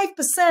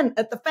 45%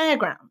 at the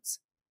fairgrounds.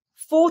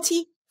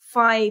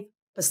 45%.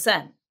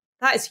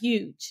 That is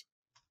huge.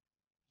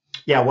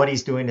 Yeah, what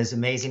he's doing is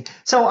amazing.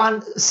 So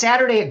on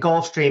Saturday at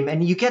Gulfstream,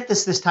 and you get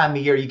this time of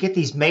year, you get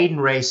these maiden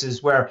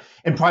races where,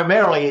 and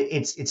primarily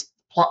it's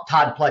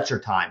Todd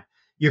Pletcher time.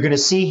 You're going to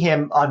see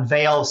him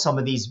unveil some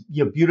of these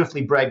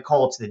beautifully bred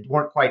colts that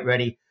weren't quite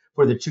ready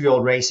for the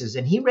 2-year-old races.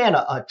 And he ran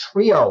a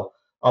trio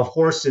of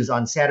horses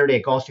on Saturday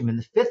at Gulfstream. In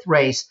the 5th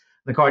race,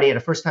 the card, he had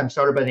a first-time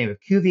starter by the name of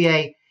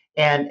Cuvier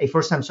and a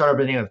first-time starter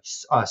by the name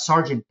of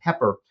Sergeant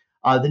Pepper.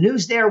 The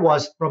news there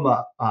was from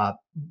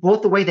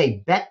both the way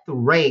they bet the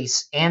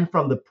race and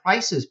from the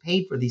prices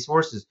paid for these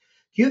horses.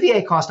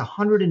 Cuvier cost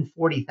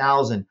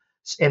 $140,000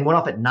 and went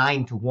off at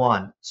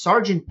 9-1.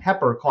 Sergeant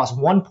Pepper cost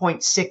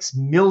 $1.6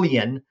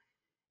 million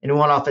and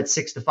went off at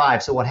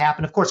 6-5. So what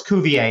happened? Of course,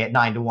 Cuvier at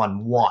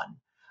 9-1 won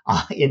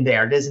in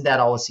there. Doesn't that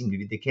always seem to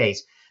be the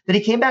case? Then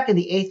he came back in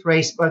the 8th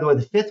race. By the way,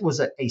 the 5th was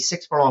a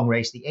 6-furlong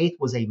race. The 8th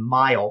was a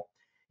mile.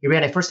 He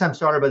ran a first-time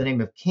starter by the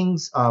name of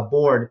King's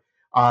Board,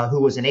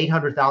 who was an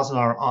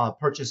 $800,000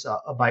 purchase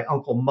by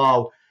Uncle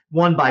Mo,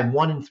 won by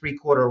 1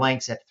 3/4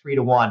 lengths at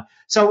 3-1.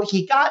 So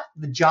he got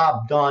the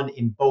job done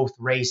in both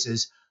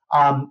races.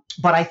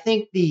 But I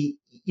think the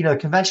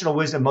conventional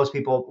wisdom, most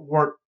people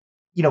weren't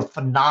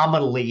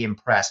phenomenally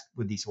impressed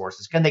with these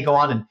horses. Can they go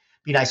on and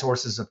be nice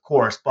horses? Of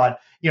course. But,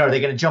 are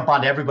they going to jump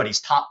onto everybody's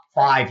top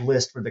 5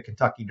 list for the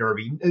Kentucky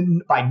Derby?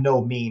 By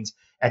no means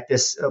at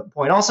this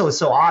point. Also, it's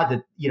so odd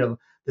that,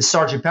 the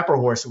Sergeant Pepper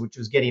horse, which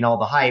was getting all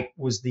the hype,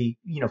 was the,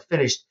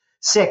 finished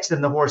 6th,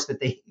 and the horse that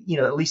they,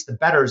 at least the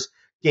bettors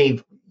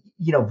gave,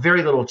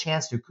 very little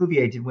chance to.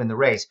 Cuvier did win the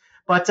race.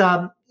 But,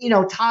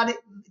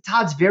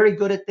 Todd's very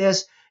good at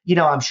this.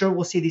 I'm sure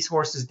we'll see these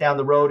horses down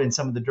the road in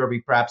some of the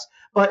Derby preps.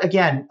 But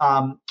again,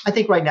 I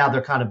think right now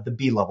they're kind of the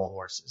B-level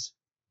horses.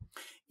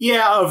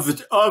 Yeah, of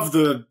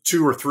the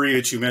 2 or 3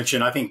 that you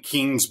mentioned, I think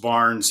King's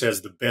Barnes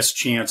has the best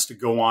chance to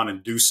go on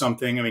and do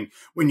something. I mean,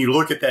 when you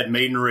look at that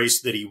maiden race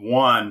that he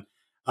won,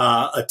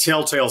 a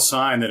telltale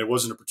sign that it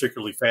wasn't a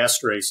particularly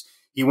fast race.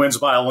 He wins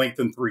by 1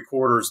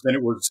 3/4. Then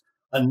it was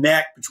a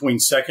neck between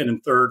 2nd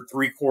and 3rd,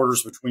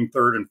 3/4 between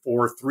 3rd and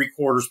 4th,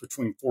 3/4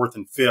 between 4th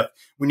and 5th.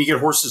 When you get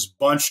horses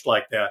bunched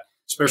like that,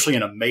 especially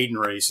in a maiden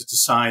race, it's a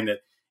sign that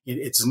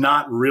it's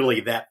not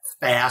really that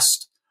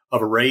fast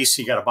of a race.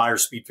 He got a buyer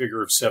speed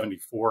figure of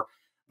 74.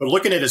 But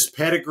looking at his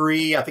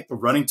pedigree, I think the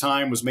running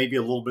time was maybe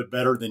a little bit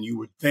better than you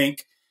would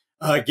think,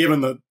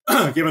 given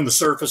the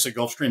surface at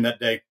Gulfstream that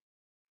day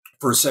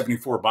for a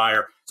 74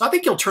 buyer. So I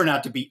think he'll turn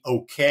out to be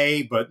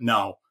okay, but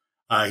no,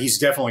 he's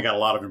definitely got a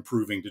lot of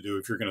improving to do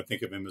if you're going to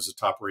think of him as a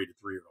top-rated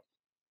 3-year-old.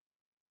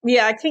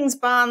 Yeah, King's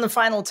Barn, the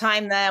final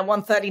time there,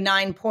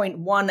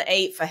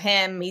 139.18 for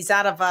him. He's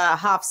out of a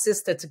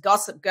half-sister to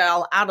Gossip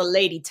Girl, out of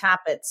Lady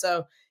Tappet.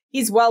 So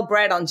he's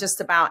well-bred on just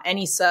about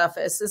any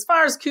surface. As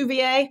far as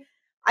Cuvier,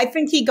 I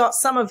think he got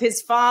some of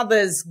his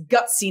father's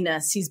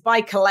gutsiness. He's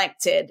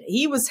bi-collected.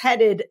 He was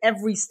headed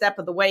every step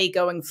of the way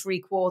going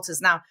 3/4.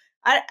 Now,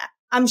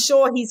 I'm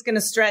sure he's going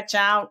to stretch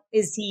out.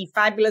 Is he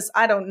fabulous?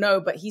 I don't know,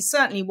 but he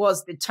certainly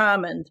was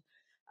determined,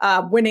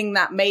 winning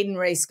that maiden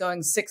race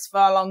going 6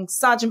 furlongs.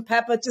 Sergeant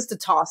Pepper, just a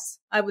toss.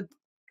 I would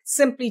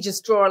simply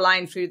just draw a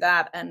line through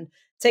that and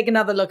take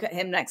another look at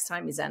him next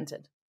time he's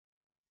entered.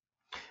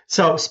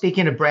 So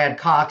speaking of Brad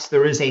Cox,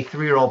 there is a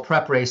 3-year-old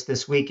prep race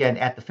this weekend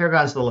at the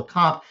Fairgrounds de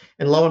Lecomte.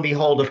 And lo and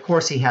behold, of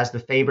course, he has the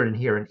favorite in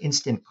here, an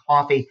Instant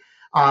Coffee.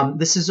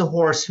 This is a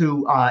horse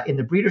who in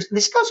the breeders,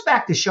 this goes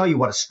back to show you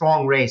what a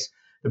strong race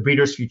the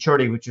Breeders'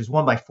 Futurity, which was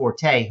won by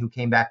Forte, who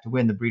came back to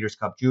win the Breeders'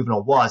 Cup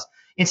Juvenile, was.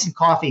 Instant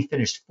Coffee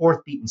finished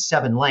 4th, beaten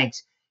 7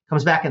 lengths,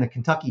 comes back in the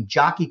Kentucky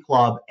Jockey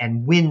Club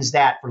and wins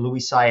that for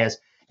Luis Saez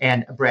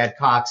and Brad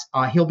Cox.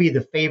 He'll be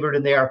the favorite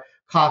in there.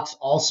 Cox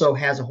also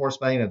has a horse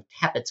by the name of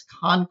Tappett's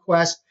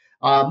Conquest.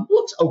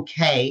 Looks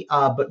okay,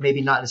 but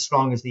maybe not as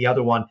strong as the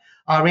other one.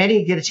 Randy,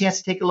 you get a chance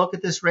to take a look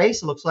at this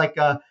race. It looks like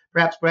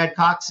perhaps Brad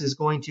Cox is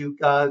going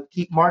to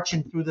keep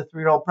marching through the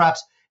 3-year-old preps,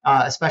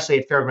 especially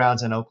at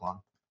Fairgrounds in Oaklawn.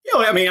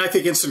 I mean, I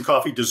think Instant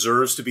Coffee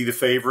deserves to be the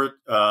favorite.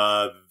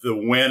 The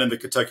win in the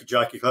Kentucky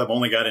Jockey Club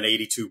only got an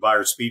 82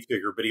 Beyer speed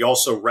figure, but he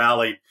also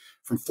rallied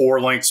from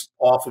 4 lengths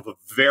off of a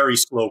very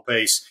slow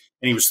pace,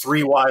 and he was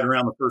 3 wide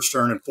around the first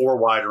turn and 4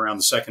 wide around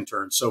the second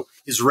turn. So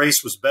his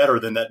race was better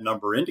than that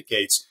number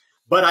indicates.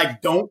 But I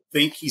don't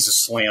think he's a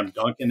slam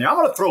dunk in there. I'm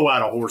going to throw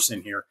out a horse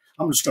in here.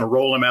 I'm just going to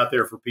roll him out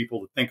there for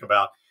people to think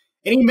about.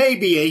 And he may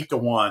be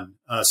 8-1,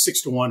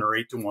 6-1, or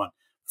 8-1.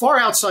 Far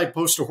outside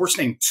post, a horse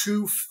named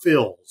Two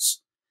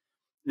Fills.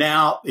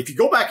 Now, if you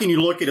go back and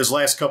you look at his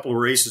last couple of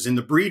races, in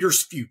the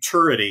Breeders'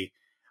 Futurity,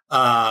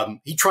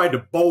 he tried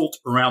to bolt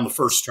around the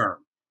first turn.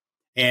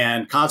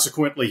 And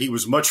consequently, he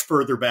was much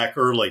further back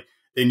early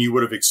than you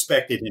would have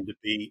expected him to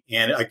be.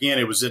 And again,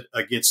 it was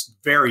against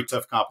very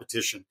tough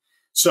competition.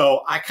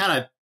 So I kind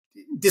of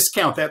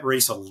discount that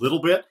race a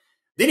little bit.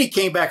 Then he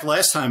came back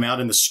last time out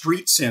in the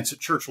Street Sense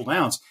at Churchill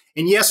Downs.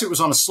 And yes, it was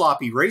on a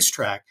sloppy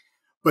racetrack,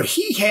 but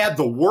he had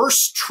the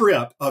worst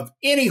trip of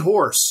any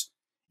horse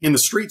in the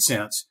Street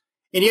Sense.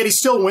 And yet he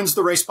still wins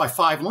the race by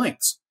 5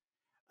 lengths.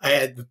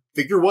 The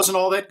figure wasn't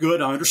all that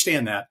good. I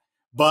understand that.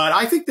 But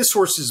I think this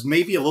horse is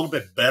maybe a little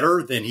bit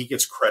better than he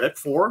gets credit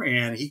for,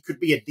 and he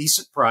could be a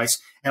decent price.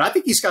 And I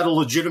think he's got a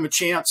legitimate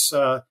chance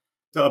to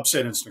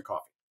upset Instant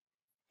Coffee.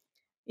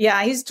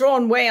 Yeah, he's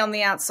drawn way on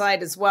the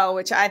outside as well,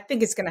 which I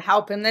think is going to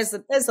help him.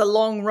 There's a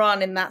long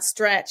run in that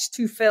stretch,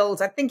 Two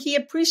Fills. I think he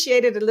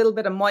appreciated a little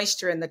bit of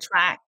moisture in the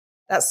track,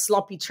 that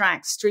sloppy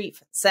track,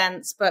 Street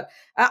Sense. But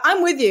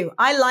I'm with you.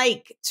 I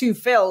like Two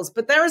Fills,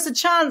 but there is a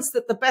chance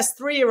that the best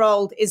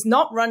 3-year-old is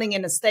not running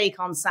in a stake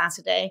on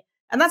Saturday.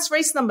 And that's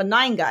race number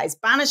 9, guys.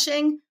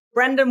 Banishing,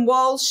 Brendan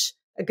Walsh,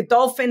 a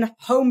Godolphin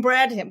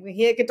homebred. We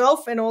hear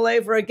Godolphin all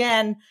over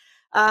again.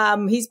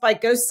 He's by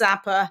Ghost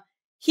Zapper.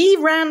 He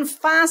ran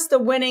faster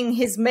winning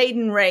his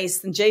maiden race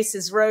than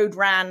Jace's Road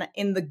ran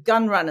in the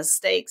Gunrunner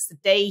Stakes the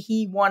day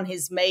he won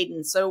his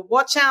maiden. So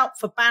watch out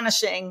for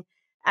Banishing.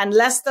 And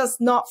let's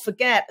not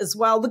forget as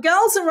well, the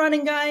girls are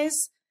running,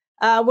 guys.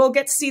 We'll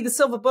get to see the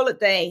Silver Bullet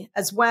Day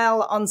as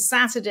well on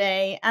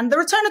Saturday. And the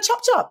return of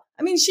Chop Chop.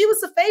 I mean, she was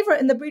the favorite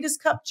in the Breeders'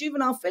 Cup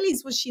Juvenile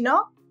Fillies, was she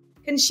not?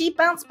 Can she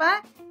bounce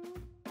back?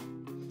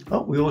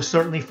 Well, we will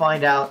certainly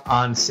find out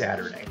on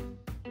Saturday.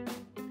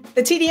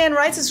 The TDN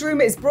Writers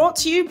Room is brought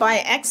to you by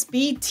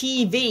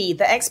XBTV.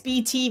 The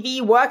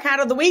XBTV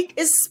workout of the week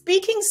is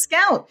Speaking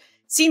Scout.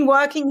 Seen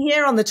working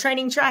here on the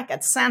training track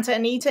at Santa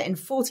Anita in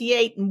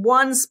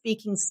 48-1.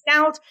 Speaking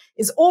Scout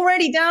is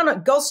already down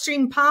at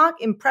Gulfstream Park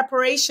in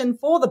preparation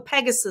for the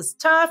Pegasus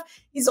Turf.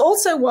 He's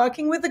also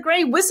working with the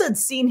Grey Wizard,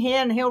 seen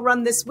here, and he'll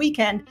run this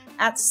weekend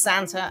at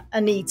Santa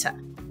Anita.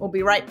 We'll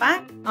be right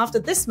back after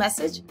this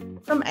message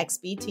from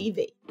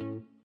XBTV.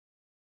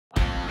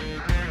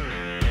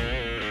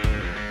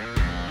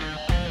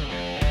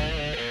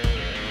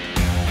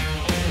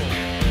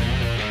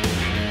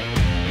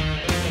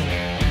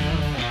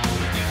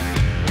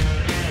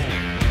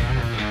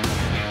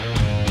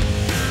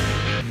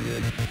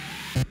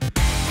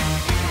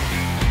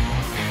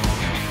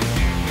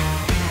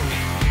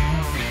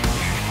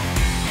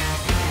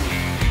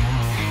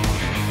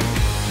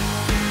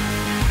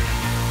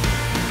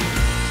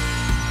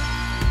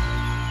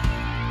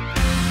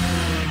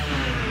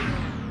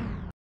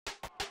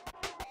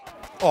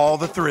 All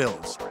the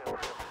thrills.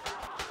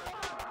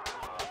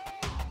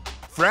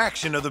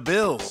 Fraction of the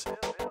bills.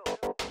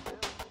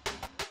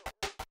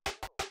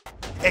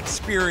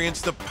 Experience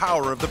the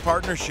power of the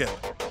partnership.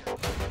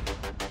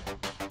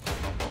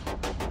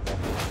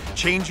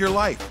 Change your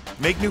life,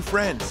 make new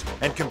friends,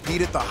 and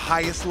compete at the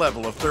highest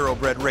level of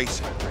thoroughbred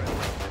racing.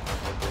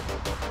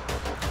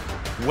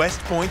 West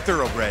Point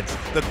Thoroughbreds,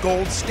 the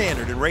gold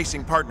standard in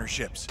racing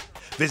partnerships.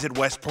 Visit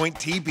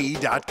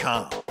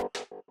westpointtb.com.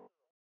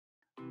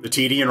 The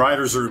TDN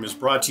Writers Room is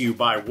brought to you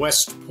by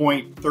West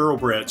Point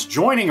Thoroughbreds.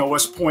 Joining a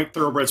West Point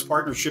Thoroughbreds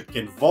partnership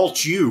can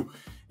vault you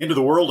into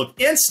the world of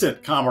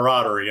instant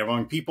camaraderie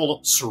among people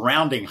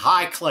surrounding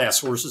high-class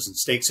horses and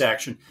stakes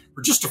action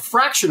for just a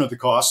fraction of the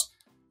cost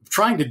of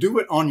trying to do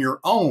it on your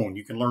own.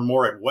 You can learn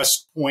more at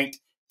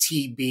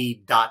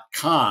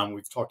westpointtb.com.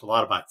 We've talked a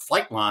lot about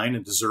Flightline,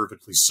 and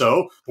deservedly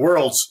so. The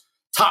world's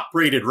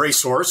top-rated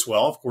racehorse.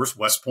 Well, of course,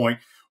 West Point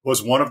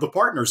was one of the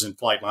partners in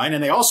Flightline,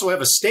 and they also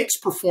have a stakes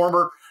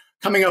performer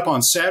coming up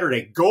on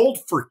Saturday. Gold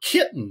for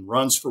Kitten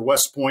runs for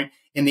West Point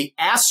in the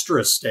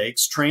Astra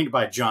Stakes, trained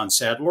by John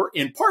Sadler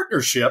in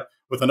partnership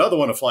with another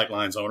one of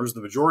Flightline's owners,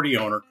 the majority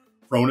owner,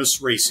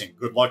 Cronus Racing.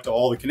 Good luck to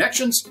all the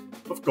connections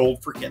of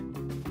Gold for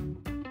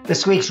Kitten.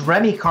 This week's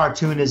Remy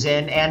cartoon is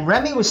in, and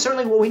Remy was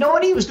certainly, well, we know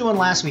what he was doing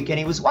last weekend.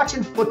 He was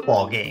watching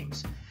football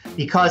games.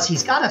 because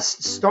he's got a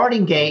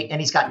starting gate and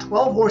he's got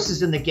 12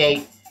 horses in the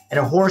gate and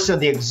a horse on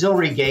the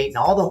auxiliary gate, and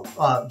all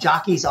the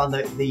jockeys on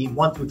the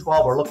 1 through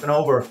 12 are looking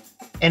over.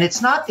 And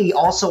it's not the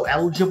also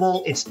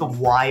eligible, it's the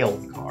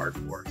wild card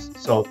horse.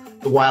 So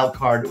the wild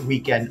card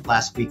weekend,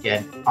 last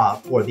weekend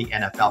for the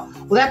NFL.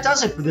 Well, that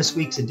does it for this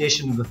week's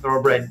edition of the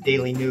Thoroughbred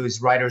Daily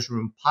News Writers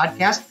Room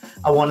podcast.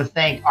 I want to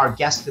thank our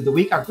guest of the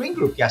week, our Green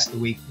Group guest of the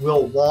week,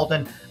 Will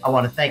Walden. I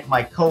want to thank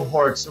my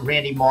cohorts,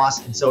 Randy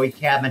Moss and Zoe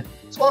Cadman,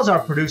 as well as our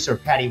producer,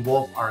 Patty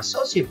Wolf, our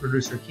associate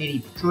producer, Katie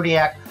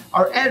Petrudiak,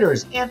 our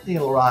editors, Anthony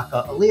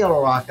LaRocca, Aaliyah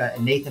LaRocca,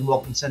 and Nathan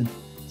Wilkinson.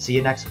 See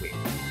you next week.